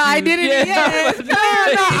identity have an issues. identity. Yeah. Yes.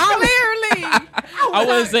 Clearly. I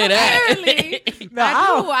wouldn't say that. Clearly. No,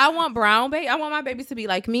 I do. I want brown baby. I want my babies to be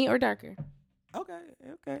like me or darker.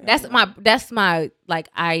 Okay. That's my like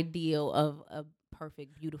ideal of a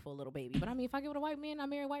perfect, beautiful little baby. But I mean, if I get with a white man, I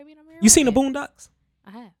marry a white man. I marry. You seen the Boondocks?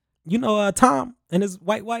 I have. You know Tom and his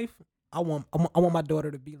white wife. I want my daughter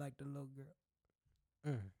to be like the little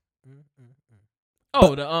girl.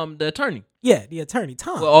 Oh, the attorney Yeah, the attorney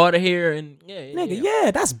Tom. with all the hair and Nigga,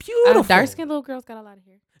 yeah, that's beautiful. Dark skinned little girls got a lot of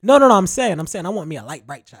hair. No, I'm saying I want me a light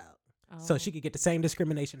bright child. So Oh. she could get the same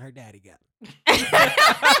discrimination her daddy got.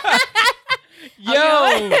 Yo,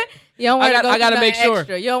 You don't want her to go I do gotta nothing make sure.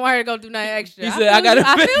 extra. You don't want her to go do nothing extra. He said, I gotta.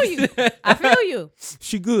 I feel you. I feel you.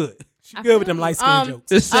 She good. She I good with feel them you. light skin jokes.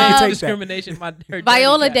 The She same can take that. discrimination. Her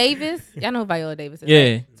Viola daddy Davis. Y'all know who Viola Davis is. got. right?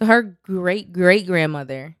 Yeah. So her great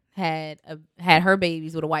grandmother had her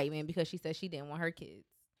babies with a white man because she said she didn't want her kids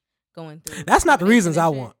going through. That's not the reasons I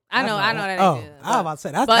and shit. want. I know that. Ain't Oh, good, I was about to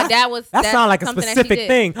say but that's, that that's sounds like a something that she specific did.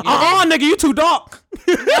 thing. Yeah. Nigga, you too dark.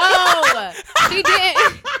 No, she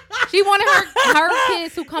didn't. She wanted her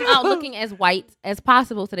kids to come out looking as white as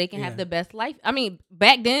possible so they can have Yeah. the best life. I mean,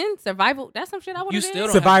 back then, survival. That's some shit I would You have still did. don't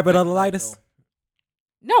have Survivor to of the pick lightest.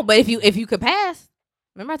 though. No, but if you could pass.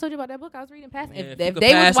 Remember I told you about that book I was reading? Pass. Yeah, if if you if could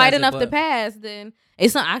they pass was white as a enough to butt. pass, then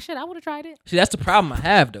it's not. I would have tried it. See, that's the problem I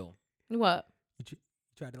have though. What? You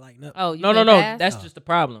tried to lighten up. Oh, you No. couldn't pass? That's Oh. just the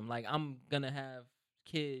problem. Like I'm gonna have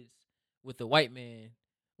kids with a white man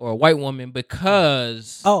or a white woman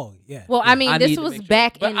because. Oh yeah. Well, I mean, I this need to was make sure.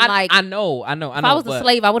 back But in I like. know. If I was a but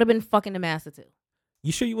slave, I would have been fucking the master too.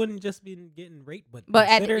 You sure you wouldn't just be getting raped, but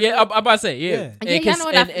at- consider Yeah, I'm about to say, yeah. Yeah. Yeah, And y'all know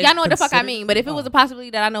what and y'all know what the fuck I consider- mean. But if it was Oh. a possibility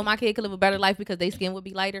that I know my kid could live a better life because their skin would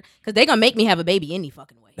be lighter, because they gonna make me have a baby any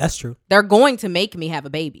fucking way. That's true. They're going to make me have a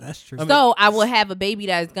baby. That's true. So I will have a baby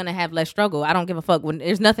that is gonna have less struggle. I don't give a fuck when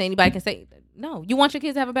there's nothing anybody can say. No, you want your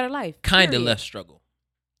kids to have a better life. Kind of period. less struggle.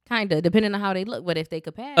 Kinda, depending on how they look. But if they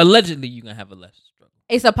could pass, Allegedly, you're going to have a less struggle.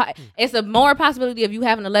 it's a more possibility of you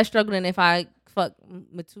having a less struggle than if I fuck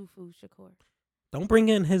Matufu Shakur. Don't bring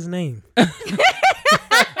in his name.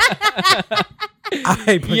 I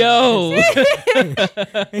hate putting Yo.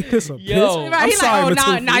 Ain't this a Yo. bitch? Right, I'm he's sorry, like,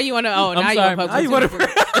 Matufu. now you wanna, now I'm you sorry, wanna fuck now you wanna-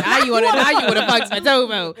 Matufu. now you wanna fuck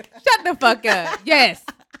Matufu. Shut the fuck up. Yes,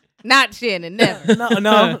 not Shannon. Never.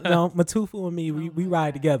 No. Matufu and me, we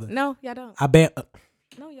ride together. No, y'all don't. I bet.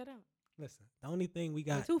 No, y'all don't. Listen, the only thing we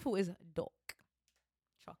got. Matufu is dark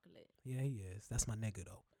chocolate. Yeah, he is. That's my nigga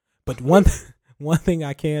though. But one thing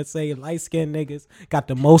I can say, light skinned niggas got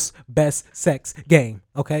the most best sex game.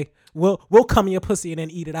 Okay, we'll come in your pussy and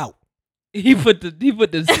then eat it out. He put the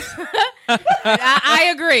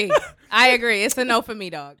I agree. I agree. It's a no for me,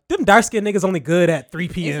 dog. Them dark skinned niggas only good at 3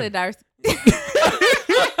 It's a p.m. dark.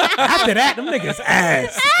 After that, them niggas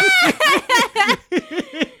ass.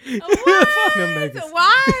 Fuck them niggas.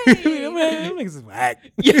 Why? them niggas is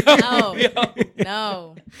whack. No. Yo.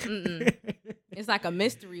 No. Mm-mm. It's like a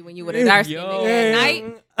mystery when you with a dark skin Yo. nigga at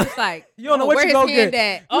night. It's like, You don't know what where you his gonna hand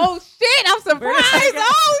get. at? Oh shit, I'm Where his surprised. hand at?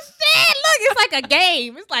 Oh shit, look, it's like a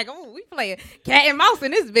game. It's like, oh, we playing cat and mouse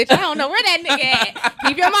in this bitch. I don't know where that nigga at.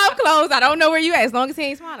 Keep your mouth closed. I don't know where you at. As long as he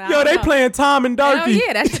ain't smiling. I Yo, don't they know. playing Tom and Hell Darky.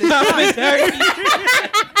 yeah, that shit is fun.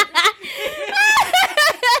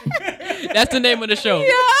 That's the name of the show.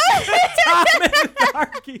 Tom and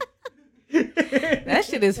Darky. That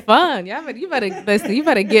shit is fun. Y'all better, you better listen. You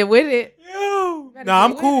better get with it. Yo. Better Nah,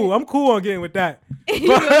 get I'm cool. with I'm cool on getting with that.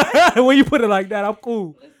 But when you put it like that, I'm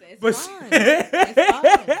cool. It's But fun. It's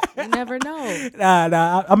fun. You never know.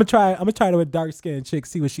 Nah. I'm gonna try to a dark skinned chick,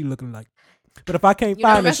 see what she looking like. But if I can't You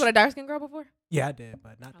never find messed her, with a dark skinned girl before? yeah, I did,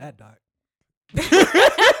 but not that dark.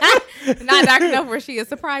 Not dark enough where she is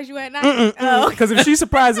surprised you at night. Oh. Because if she's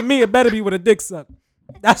surprising me, it better be with a dick suck.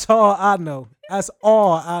 That's all I know. That's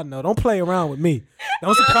all I know. Don't play around with me.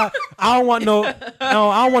 Don't surprise. I don't want no. I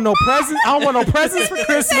don't want no presents. I don't want no presents for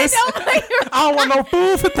Christmas. I don't want no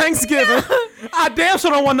food for Thanksgiving. I damn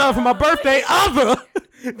sure don't want nothing for my birthday other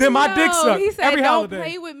than my dick suck. He said, Every don't holiday.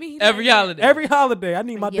 play with me. Every holiday. Every holiday, I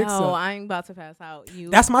need my Yo, dick suck. I ain't about to pass out. You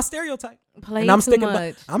That's my stereotype, play and I'm too sticking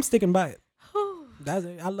much. by. I'm sticking by it. That's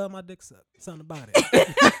it. I love my dick suck. Something about it.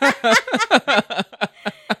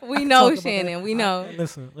 We know, Talk about Shannon. that. We know.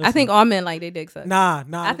 Listen. I think all men like their dick sucked. Nah.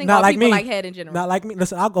 I think not all like people me. like head in general. Not like me.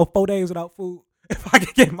 Listen, I'll go 4 days without food if I can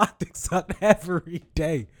get my dick sucked every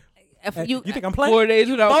day. If Hey, you, you think I'm playing? 4 days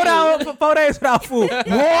without food. 4 days without food.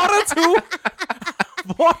 Water too.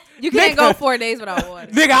 you can't go 4 days without water.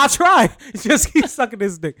 Nigga, I'll try. Just keep sucking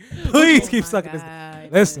this dick. Please keep my sucking this God.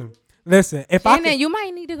 dick. Listen. If I Shannon, can, you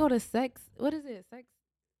might need to go to sex. What is it? Sex.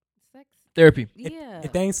 Therapy. Yeah.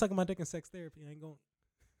 if they ain't sucking my dick in sex therapy, I ain't going.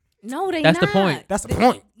 No, they That's the not. point. That's the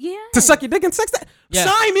point. Yeah. To suck your dick in sex therapy. Yes.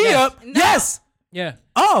 Sign me Yes. up. No. Yes. Yeah.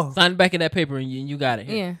 Oh, Sign back in that paper and you got it.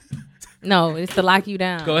 Here. Yeah. No, it's to lock you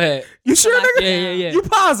down. Go ahead. you sure, like- nigga? Yeah. You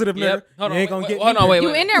positive, nigga? Yep. Hold You on. ain't gonna get Hold me. on. Wait.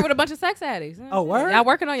 You in there with a bunch of sex addicts. Oh, word? Y'all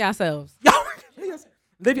working on yourselves. Y'all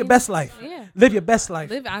live your best life. Yeah. Live your best life.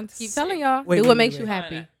 Live. I keep telling y'all. Wait, do wait, what wait, makes wait. you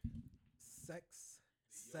happy. Sex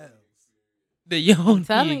sells. The Yoni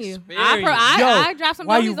Telling you. experience. I drop some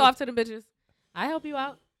why donuts you- off to the bitches. I help you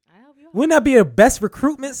out. Wouldn't that be a best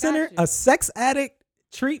recruitment center? you. A sex addict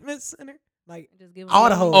treatment center? Like, Just give all the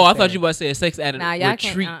them- hoes. Oh, I thought you were about to say a sex addict Nah, y'all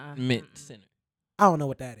can't- retreatment center. I don't know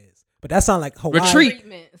what that is, but that sound like Hawaii. Retreat.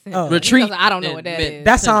 Treatment. Oh. Retreat. Because I don't know what that and- is.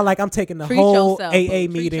 That sound like I'm taking the Treat whole yourself, AA boo.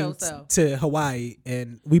 Treat meetings yourself. to Hawaii,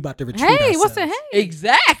 and we about to retreat. Hey, what's the ourselves. hey?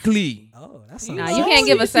 Exactly. Oh, that sounds. Nah, you can't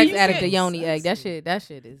give a sex see, addict a see. yoni egg. That shit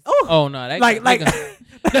is. Oh no, that like.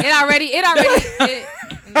 It already.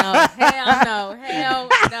 No, hell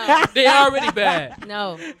no. they already bad.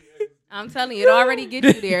 No. I'm telling you, it already get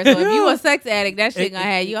you there. So if you a sex addict, that shit gonna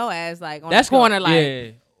have your ass like on That's the corner, gonna- like.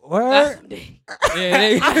 yeah. Word. Yeah,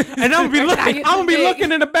 they, And I'm gonna be looking. get I'm gonna be the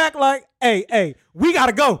looking in the back like, hey, we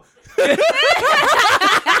gotta go.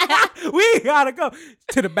 We gotta go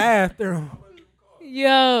to the bathroom.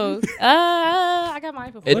 Yo, I got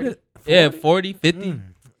mine for 40. yeah, 40, 50.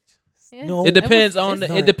 Yeah. No. It depends was- on the.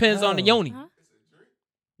 it's It depends on the no. yoni. Huh?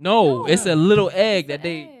 No, it's a little egg that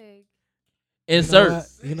they Egg. insert,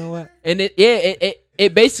 You know what? and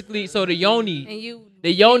it basically so the yoni And you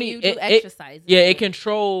the yoni and you do it exercises. yeah it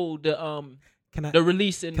control the Can I? The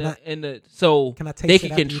release in can the so Can I taste they it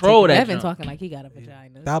can after you control take that. Evan junk. talking like he got a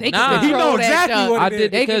vagina. Nah, They nah. can He control know that exactly junk. what I it did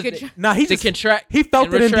is. They because can control. Nah, he the just contract. he felt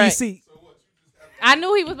and it in retract. DC. I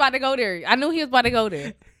knew he was about to go there. I knew he was about to go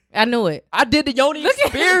there. I knew it. I did the Yoni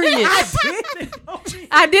experience.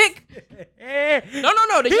 I did.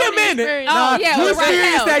 No. The He Yoni admitted it. experience. Oh yeah, you with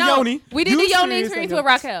experienced Raquel. that No, Yoni. we did You the Yoni experienced experience that with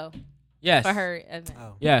Raquel Yes. for her event.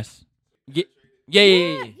 Oh. Yes. Yeah. Yeah,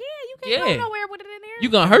 you can't Yeah. go nowhere with it in there. You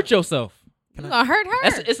gonna hurt yourself. You gonna hurt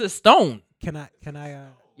her. It's a stone. Can I?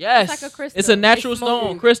 Yes. It's like a crystal. It's a natural It's stone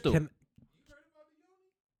smooth. crystal. Can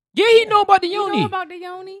Yeah, he know about the You Yoni. know about the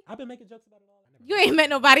Yoni? I've been making jokes about it all. You ain't met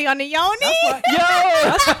nobody on the Yoni.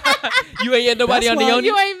 That's why. Yo, you ain't yet nobody That's on the why- Yoni.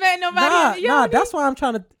 You ain't met nobody on the Yoni. Nah. That's why I'm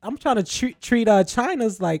trying to treat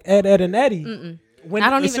China's like Ed, and Eddie. Mm-mm. When I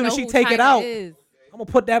don't as even soon know as she who take it China out, is. I'm gonna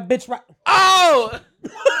put that bitch right. Oh.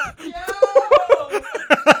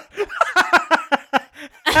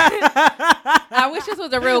 I wish this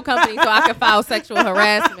was a real company so I could file sexual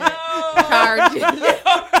harassment charges.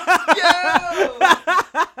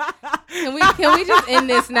 Can we just end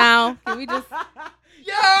this now? Can we just?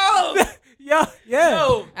 Yo. Yeah.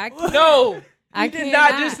 No. I can't. No. I He did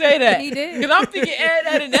cannot. not just say that. He did. Because I'm thinking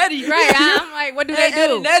Ed, and Eddie. Right. I'm like, what do they Ed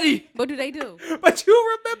do? and Eddie. What do they do? But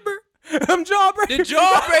you remember them jawbreakers? The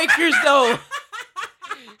jawbreakers, though.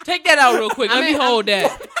 Take that out real quick. Let me hold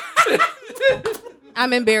that.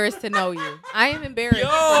 I'm embarrassed to know you. I am embarrassed to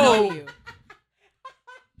Yo. know you.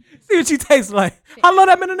 See what she tastes like. How long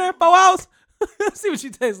that been in there? 4 hours? See what she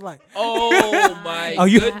tastes like. Oh, my Oh,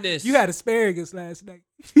 you goodness. You had asparagus last night.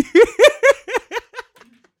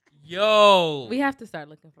 Yo. We have to start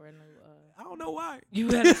looking for a new. I don't know why. You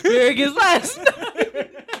had asparagus last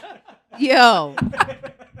night. Yo,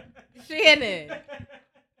 Shannon.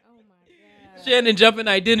 Oh my god. Shannon jumping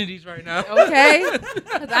identities right now. Okay,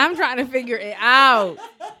 because I'm trying to figure it out.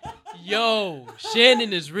 Yo,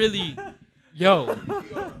 Shannon is really, yo.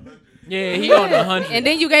 Yeah, he on 100. And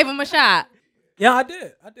then you gave him a shot. Yeah, I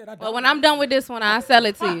did. But when I'm done with this one, I'll sell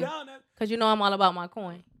it to you. Because you know I'm all about my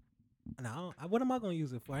coin. No, what am I gonna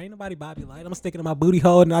use it for? Ain't nobody Bobby Light. I'm sticking in my booty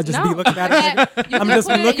hole and I just be No. looking at it. Nigga. You I'm can just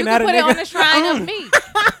put it- looking you at can it. put it Nigga. on the shrine of me.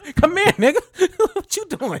 Come here, nigga. What you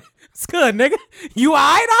doing? It's good, nigga. You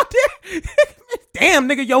alright out there? Damn,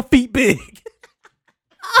 nigga, your feet big.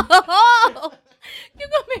 Oh, you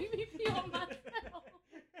gonna make me pee on myself.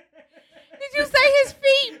 Did you say his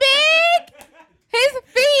feet big? His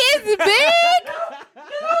feet is big?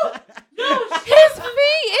 No, his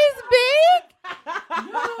feet is big?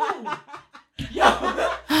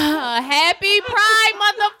 Happy Pride,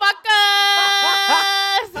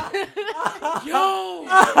 motherfuckers! Yo.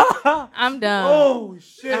 I'm done. Oh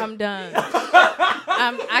shit. I'm done.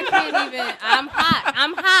 I can't even. I'm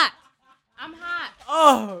hot.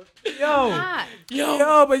 Oh, yo. Hot.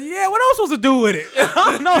 Yo, but yeah, what else supposed to do with it?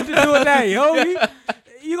 I don't know what to do with that, yo.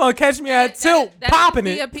 You gonna catch me at tilt, That's popping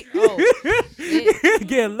the it. Oh, shit.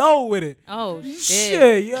 Get low with it. Oh, shit.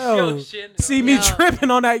 Shit, yo. Yo, Shannon. See me Yo.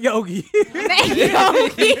 tripping on that yogi. Yo.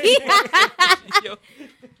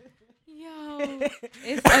 Yo,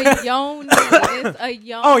 it's a yoni. It's a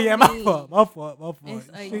yoni. Oh yeah, my fault. It's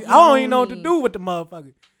a See, I don't even know what to yoni. do with the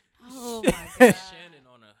motherfucker. Oh my god, Shannon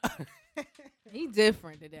on a. he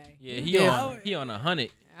different today. Yeah, He he different. on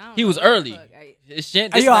 100. I don't He know was what the early. fuck. It's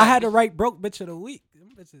Shannon. Hey, this yo, I not- had to write broke bitch of the week. Them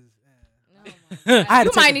bitches. Oh my God. I had to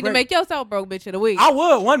You take might a need to break. make yourself broke bitch of the week. I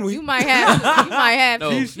would one week. You might have. To. You might have. No,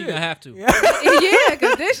 To. you Shit. gonna have to. Yeah,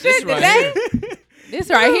 cause this shit right today. here. This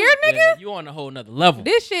right here, nigga. Yeah, you on a whole nother level.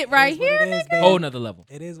 This shit right It is what here, it is, nigga. baby. Whole nother level.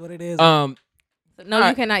 It is what it is. No, you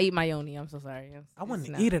Alright. cannot eat my yoni. I'm so sorry. I want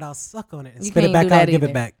to No. eat it. I'll suck on it and You spit it can't back do out that and give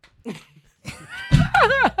either. it back.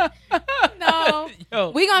 No,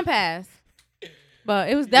 Yo. we gonna pass. But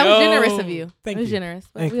that was generous of you. Thank it was you. generous.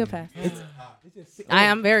 But Thank we'll you. pass. It's I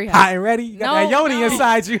am very hot. hot and ready. You got No, that yoni no.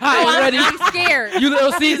 inside you. Hot and I'm, ready. I'm scared. You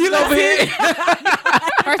little Caesars Little over here.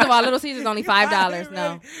 First of all, Little Caesars only $5.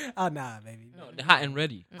 No. Oh nah, baby. No, the hot and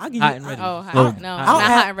ready. I'll give Hot you. and ready. Oh, hot. Boom. No, Hot not and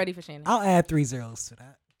ready. hot and ready for Shannon. I'll add 3 zeros to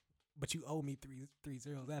that. But you owe me three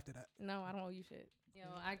zeros after that. No, I don't owe you shit. Yo,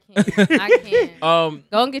 I can't. I can't.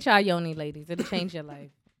 Go and get y'all yoni, ladies. It'll change your life.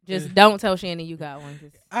 Just don't tell Shannon you got one. 'Cause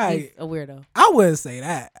he's a weirdo. I wouldn't say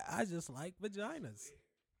that. I just like vaginas.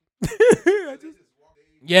 I just-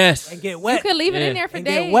 Yes. and get You wet. could leave it Yeah. in there for And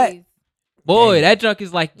get days. wet. Boy, Damn. that junk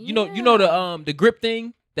is like you know the grip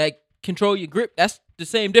thing that control your grip. That's the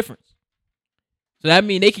same difference. So that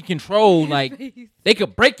mean they can control like they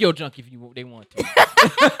could break your junk if they want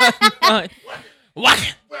to.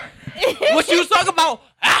 What? What you was talking about?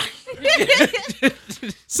 Ah.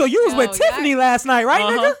 So you was with Tiffany last night, right,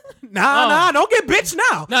 nigga? Nah, don't get bitch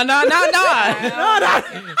now. Nah. Nah.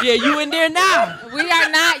 Yeah, you in there now. We are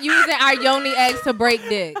not using our yoni eggs to break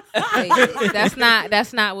dick. That's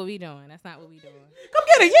not what we doing. That's not what we doing. Come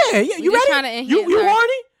get it. Yeah. You just ready? tryna enhance You our-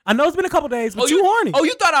 horny? I know it's been a couple days, but you horny. Oh,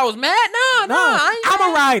 you thought I was mad? Nah.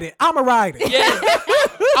 I'ma ride it. Yeah.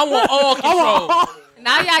 I want all control.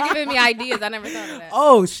 Now y'all giving me ideas. I never thought of that.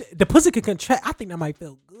 Oh shit, the pussy can contract. I think that might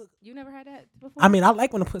feel good. You never had that before? I mean, I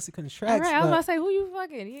like when the pussy All contracts. right, I was but- about to say, who you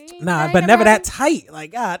fucking? You ain't- Nah, ain't but never that nobody- tight.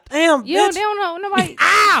 Like, god damn, You don't, bitch. they don't know nobody.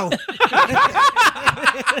 Ow!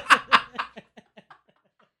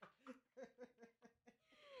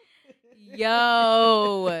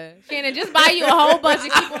 Yo, Shannon, just buy you a whole bunch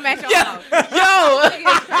and keep them at your house.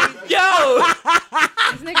 Yo.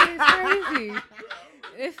 This nigga is crazy.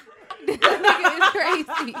 This nigga is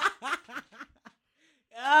crazy.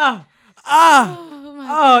 Ah. Oh my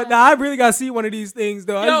Oh, God. nah, I really gotta see one of these things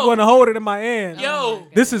though. I just Yo. want to hold it in my hand. Yo.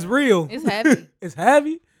 This is real. It's heavy. It's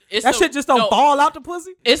heavy. It's That shit just don't fall out the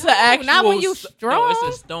pussy. It's an actual. not when you No, strong. it's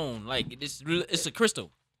a stone. Like it's a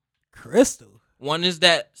crystal. Crystal. One is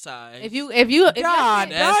that size. If you God that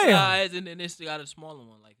damn. size, and then it's got a smaller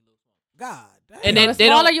one, like. God damn. And the then they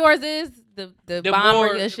smaller don't. yours is, the The bomber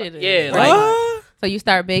more- your shit is. yeah, Right. like- So you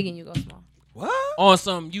start big and you go small. What? On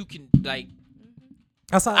some, you can like.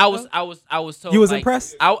 That's how I was told. You was like,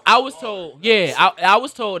 impressed? I was told. Yeah, I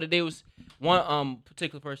was told that there was one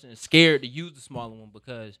particular person is scared to use the smaller one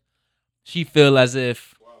because she feel as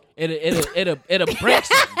if it'll break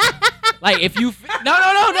something. Like if you no,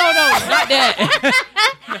 not that.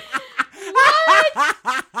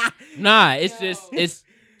 Nah, it's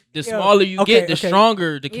the smaller you okay, get, the okay.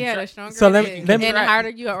 stronger the Yeah, the contract. stronger So it let is. me- and the harder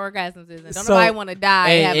your orgasms is. And don't So- nobody want to die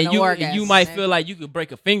having and an orgasm. you might man. feel like you could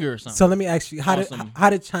break a finger or something. So let me ask you, Awesome. how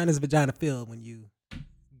did China's vagina feel when you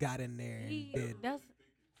got in there and did? That's-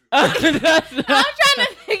 That's I'm trying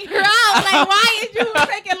to figure out, like, why is you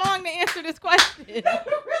taking long to answer this question?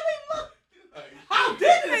 How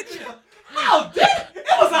did it? How did it? It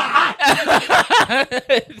was a hot.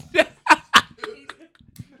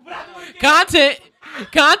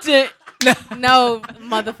 Content. No,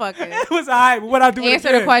 motherfucker. It was alright. But what I do?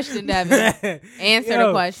 Answer the question, Devin. Answer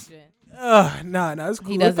the question. No, it's cool.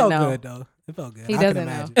 He It doesn't felt know. good though. It felt good. He I can doesn't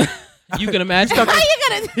know. imagine. You can imagine. How you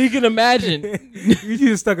gonna? You can imagine. You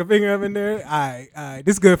just stuck a finger up in there. All right.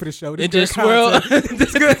 This is good for the show. This It good just swirl. content.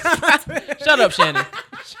 This good content. Shut up, Shannon.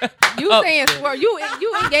 You Oh. saying swirl? You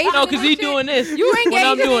engaged? No, in because this he shit? doing this. You What I'm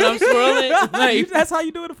engaged in doing, I'm this swirling. Like, That's how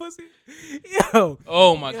you do it, a pussy. Yo.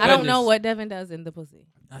 oh my goodness. I don't know what Devin does in the pussy.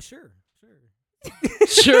 Sure.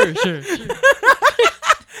 Sure.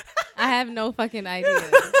 I have no fucking idea.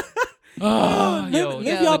 Oh, yo, Live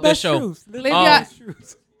this is y'all a good best show. truths. Live Live y'all y'all- best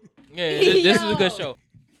truths. Yeah, this is a good show. All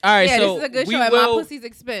right, Yeah, so this is a good we show at will. my pussy's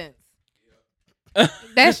expense.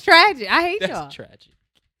 That's tragic. I hate y'all. That's tragic.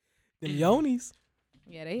 Them yonis.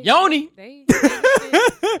 Yeah, they Yoni. They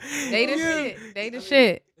the shit. They the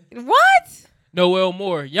shit. What? Noel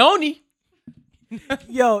Moore. Yoni.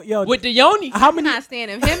 Yo. With the Yoni. How I'm many? not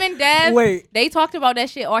standing him and Dev. Wait. They talked about that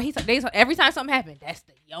shit. Or every time something happened, that's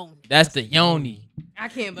the yoni. That's the Yoni. I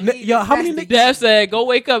can't believe. Yo, it. how That's many the- niggas- Dev said, go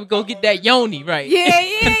wake up, go get that Yoni right.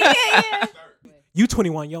 Yeah. You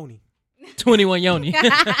 21 yoni. 21 Yoni.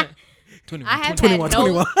 21. I have 21. had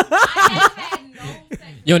 21. no. I have had no sex.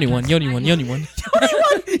 Yoni one. Yoni one. You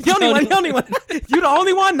the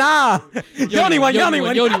only one? Nah. Yoni one. Yoni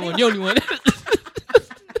one.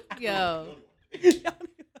 Yo.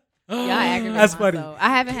 Y'all aggravate That's my funny. soul. I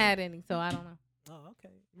haven't had any, so I don't know. Oh, okay.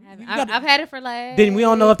 I've had it for like. Then we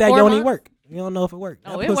don't know if that 4 yoni months. worked. We don't know if it worked.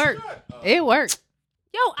 Oh, That it pussy- worked. It worked.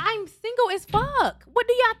 Yo, I'm single as fuck. What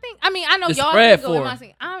do y'all think? I mean, I know The y'all spread single. for Am I it.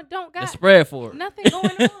 single? I don't The got spread for it. nothing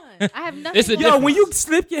going on. I have nothing. It's a going Yo, on. when you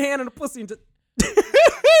slip your hand in the pussy and just the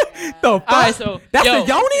fuck? All right, so That's yo, the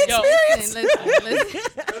yoni yo. experience? Listen.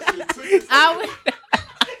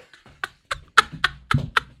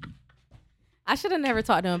 I should have never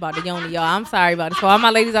talked to him about the yoni, y'all. I'm sorry about this. For all my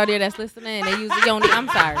ladies out there that's listening and they use the yoni, I'm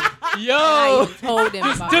sorry. I Yo. even told them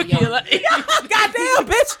about the Took you yoni. like- Goddamn,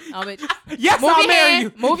 bitch. Oh, bitch. Yes, Move I'll your marry hand.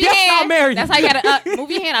 you. Move your Yes, hand. I'll marry you. That's how you gotta move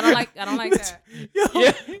your hand. I don't like that. Yo,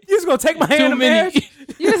 Yeah. You just gonna take my hand Too in many. marriage?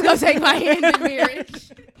 You just gonna take my hand in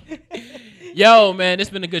marriage. Yo, man, it's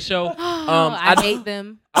been a good show. I hate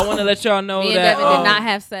them. I want to let y'all know Me and that Devin did not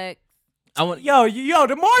have sex. I want. Yo,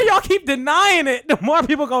 the more y'all keep denying it, the more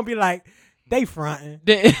people gonna be like, they fronting.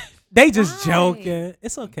 They just Why? joking.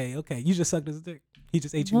 It's okay. You just sucked his dick. He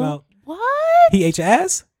just ate you out. What? He ate your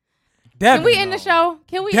ass? Can we end the show?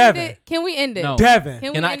 Can we Devin. end it? Can we end it? No. Devin. Can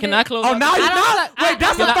we Can I end can it? I close? Oh, out now the- you I don't not. suck. Wait,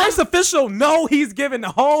 that's the I- first official no he's given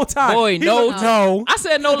the whole time. Boy, He's no. like, no. I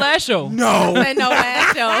said no last show. No. Said no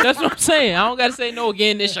last show. That's what I'm saying. I don't gotta say no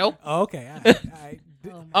again this show. Oh, okay. All right, all right.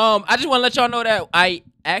 Oh, I just want to let y'all know that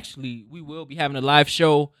we will be having a live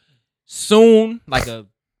show soon, like a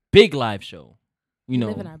big live show. You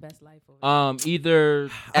living know, our best life. Over either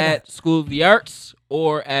at School of the Arts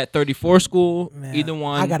or at 34 School. Man, Either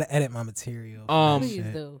one. I gotta edit my material. for Um, that Please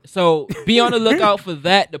shit. do. So be on the lookout for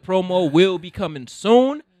that. The promo will be coming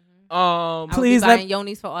soon. Please I let- will be buying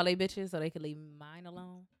yonis for all they bitches so they can leave mine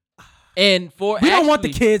alone. And for We don't want the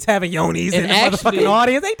actually- kids having yonis in and the actually- motherfucking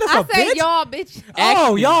audience. Ain't this I a say bitch? y'all, bitch. Oh,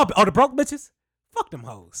 Actually- y'all. Oh, the broke bitches. Fuck them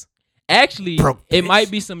hoes. Actually, Broke it bitch. might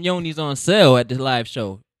be some yonis on sale at the live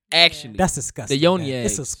show. Actually, That's disgusting. The yoni man.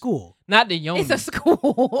 It's a eggs. school. not the yoni. It's a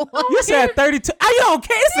school. You said 32. I don't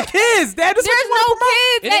care. It's the kids, Dad. This There's what you want no to promote?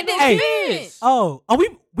 kids It at ain't this no event. kids. Oh,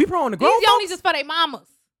 we promoting the grown These yonis folks? is for their mamas.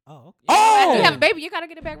 Oh, okay. After you Oh. have a baby, you gotta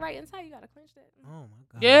get it back right inside. You gotta clench that. Oh my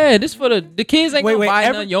god. Yeah, this for the kids ain't Wait, gonna buy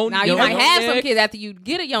every- none yoni. Now you yoni might have some egg. kids after you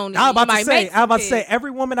get a yoni. I was about You to might say. make I was about to some say. kids.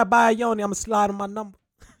 Every woman I buy a yoni, I'm gonna slide on my number.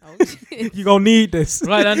 Oh, shit. You gonna need this.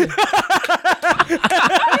 Right under.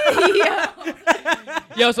 Yeah.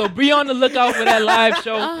 Yo, so be on the lookout for that live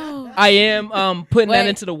show. Oh. I am putting that Wait.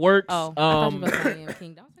 into the works. Oh, I thought you were saying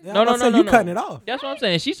King. Don't say Yeah, No, I'm no, about to no, say, no, You no. cutting it off. That's what I'm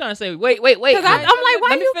saying. She's trying to say, wait. Because I'm like, why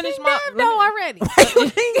let me you finish King my. Dev though already?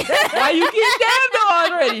 Why you get damned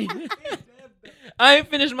already? I ain't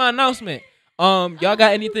finished my announcement. Y'all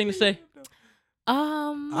got anything to say?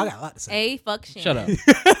 I got a lot to say. A, fuck Shannon.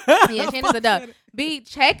 Shut up. Yeah, Shannon's a dub. B,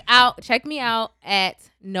 check me out at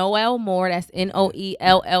Noelle Moore. That's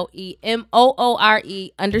NOELLEMOORE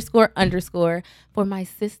 __ for my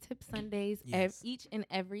Sis Tip Sundays. Yes. Each and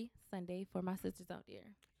every Sunday for my sisters out there.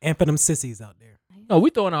 And for them sissies out there. No, we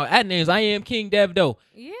throwing out at names. I am King Dev Doe.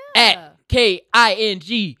 Yeah. At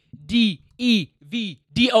KINGDEVDOE.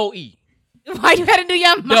 Why you gotta do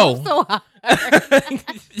your mouth No. so hard?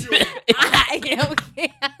 I am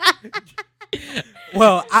King.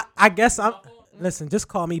 Well, I guess I'm. Listen, just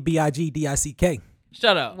call me BIGDICK.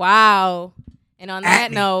 Shut up. Wow. And on that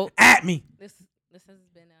me. note, At me. this has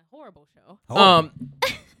been a horrible show.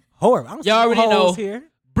 Horror. I don't see y'all no already know. hoes here.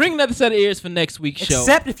 Bring another set of ears for next week's show.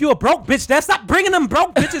 Except if you a broke bitch. That's not bringing them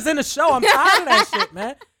broke bitches in the show. I'm tired of that shit,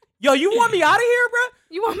 man. Yo, you want me out of here, bro?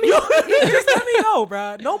 You want me? Just let me know,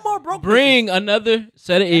 bro. No more broke Bring another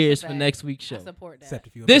set of ears for fact. next week's I show. support that. Except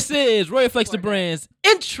if you. This is Royal Flex the Brand's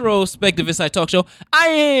introspective inside talk show. I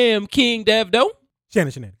am King Dev Doe.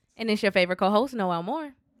 Shannon. And it's your favorite co-host, Noelle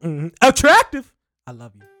Moore. Attractive. I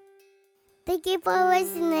love you. Thank you for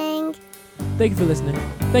listening. Thank you for listening.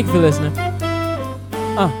 Thank you for listening.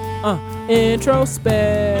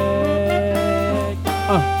 Introspect.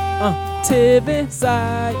 Tip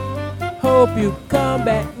inside. Hope you come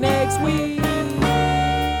back next week.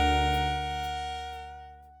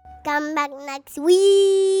 Come back next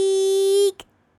week.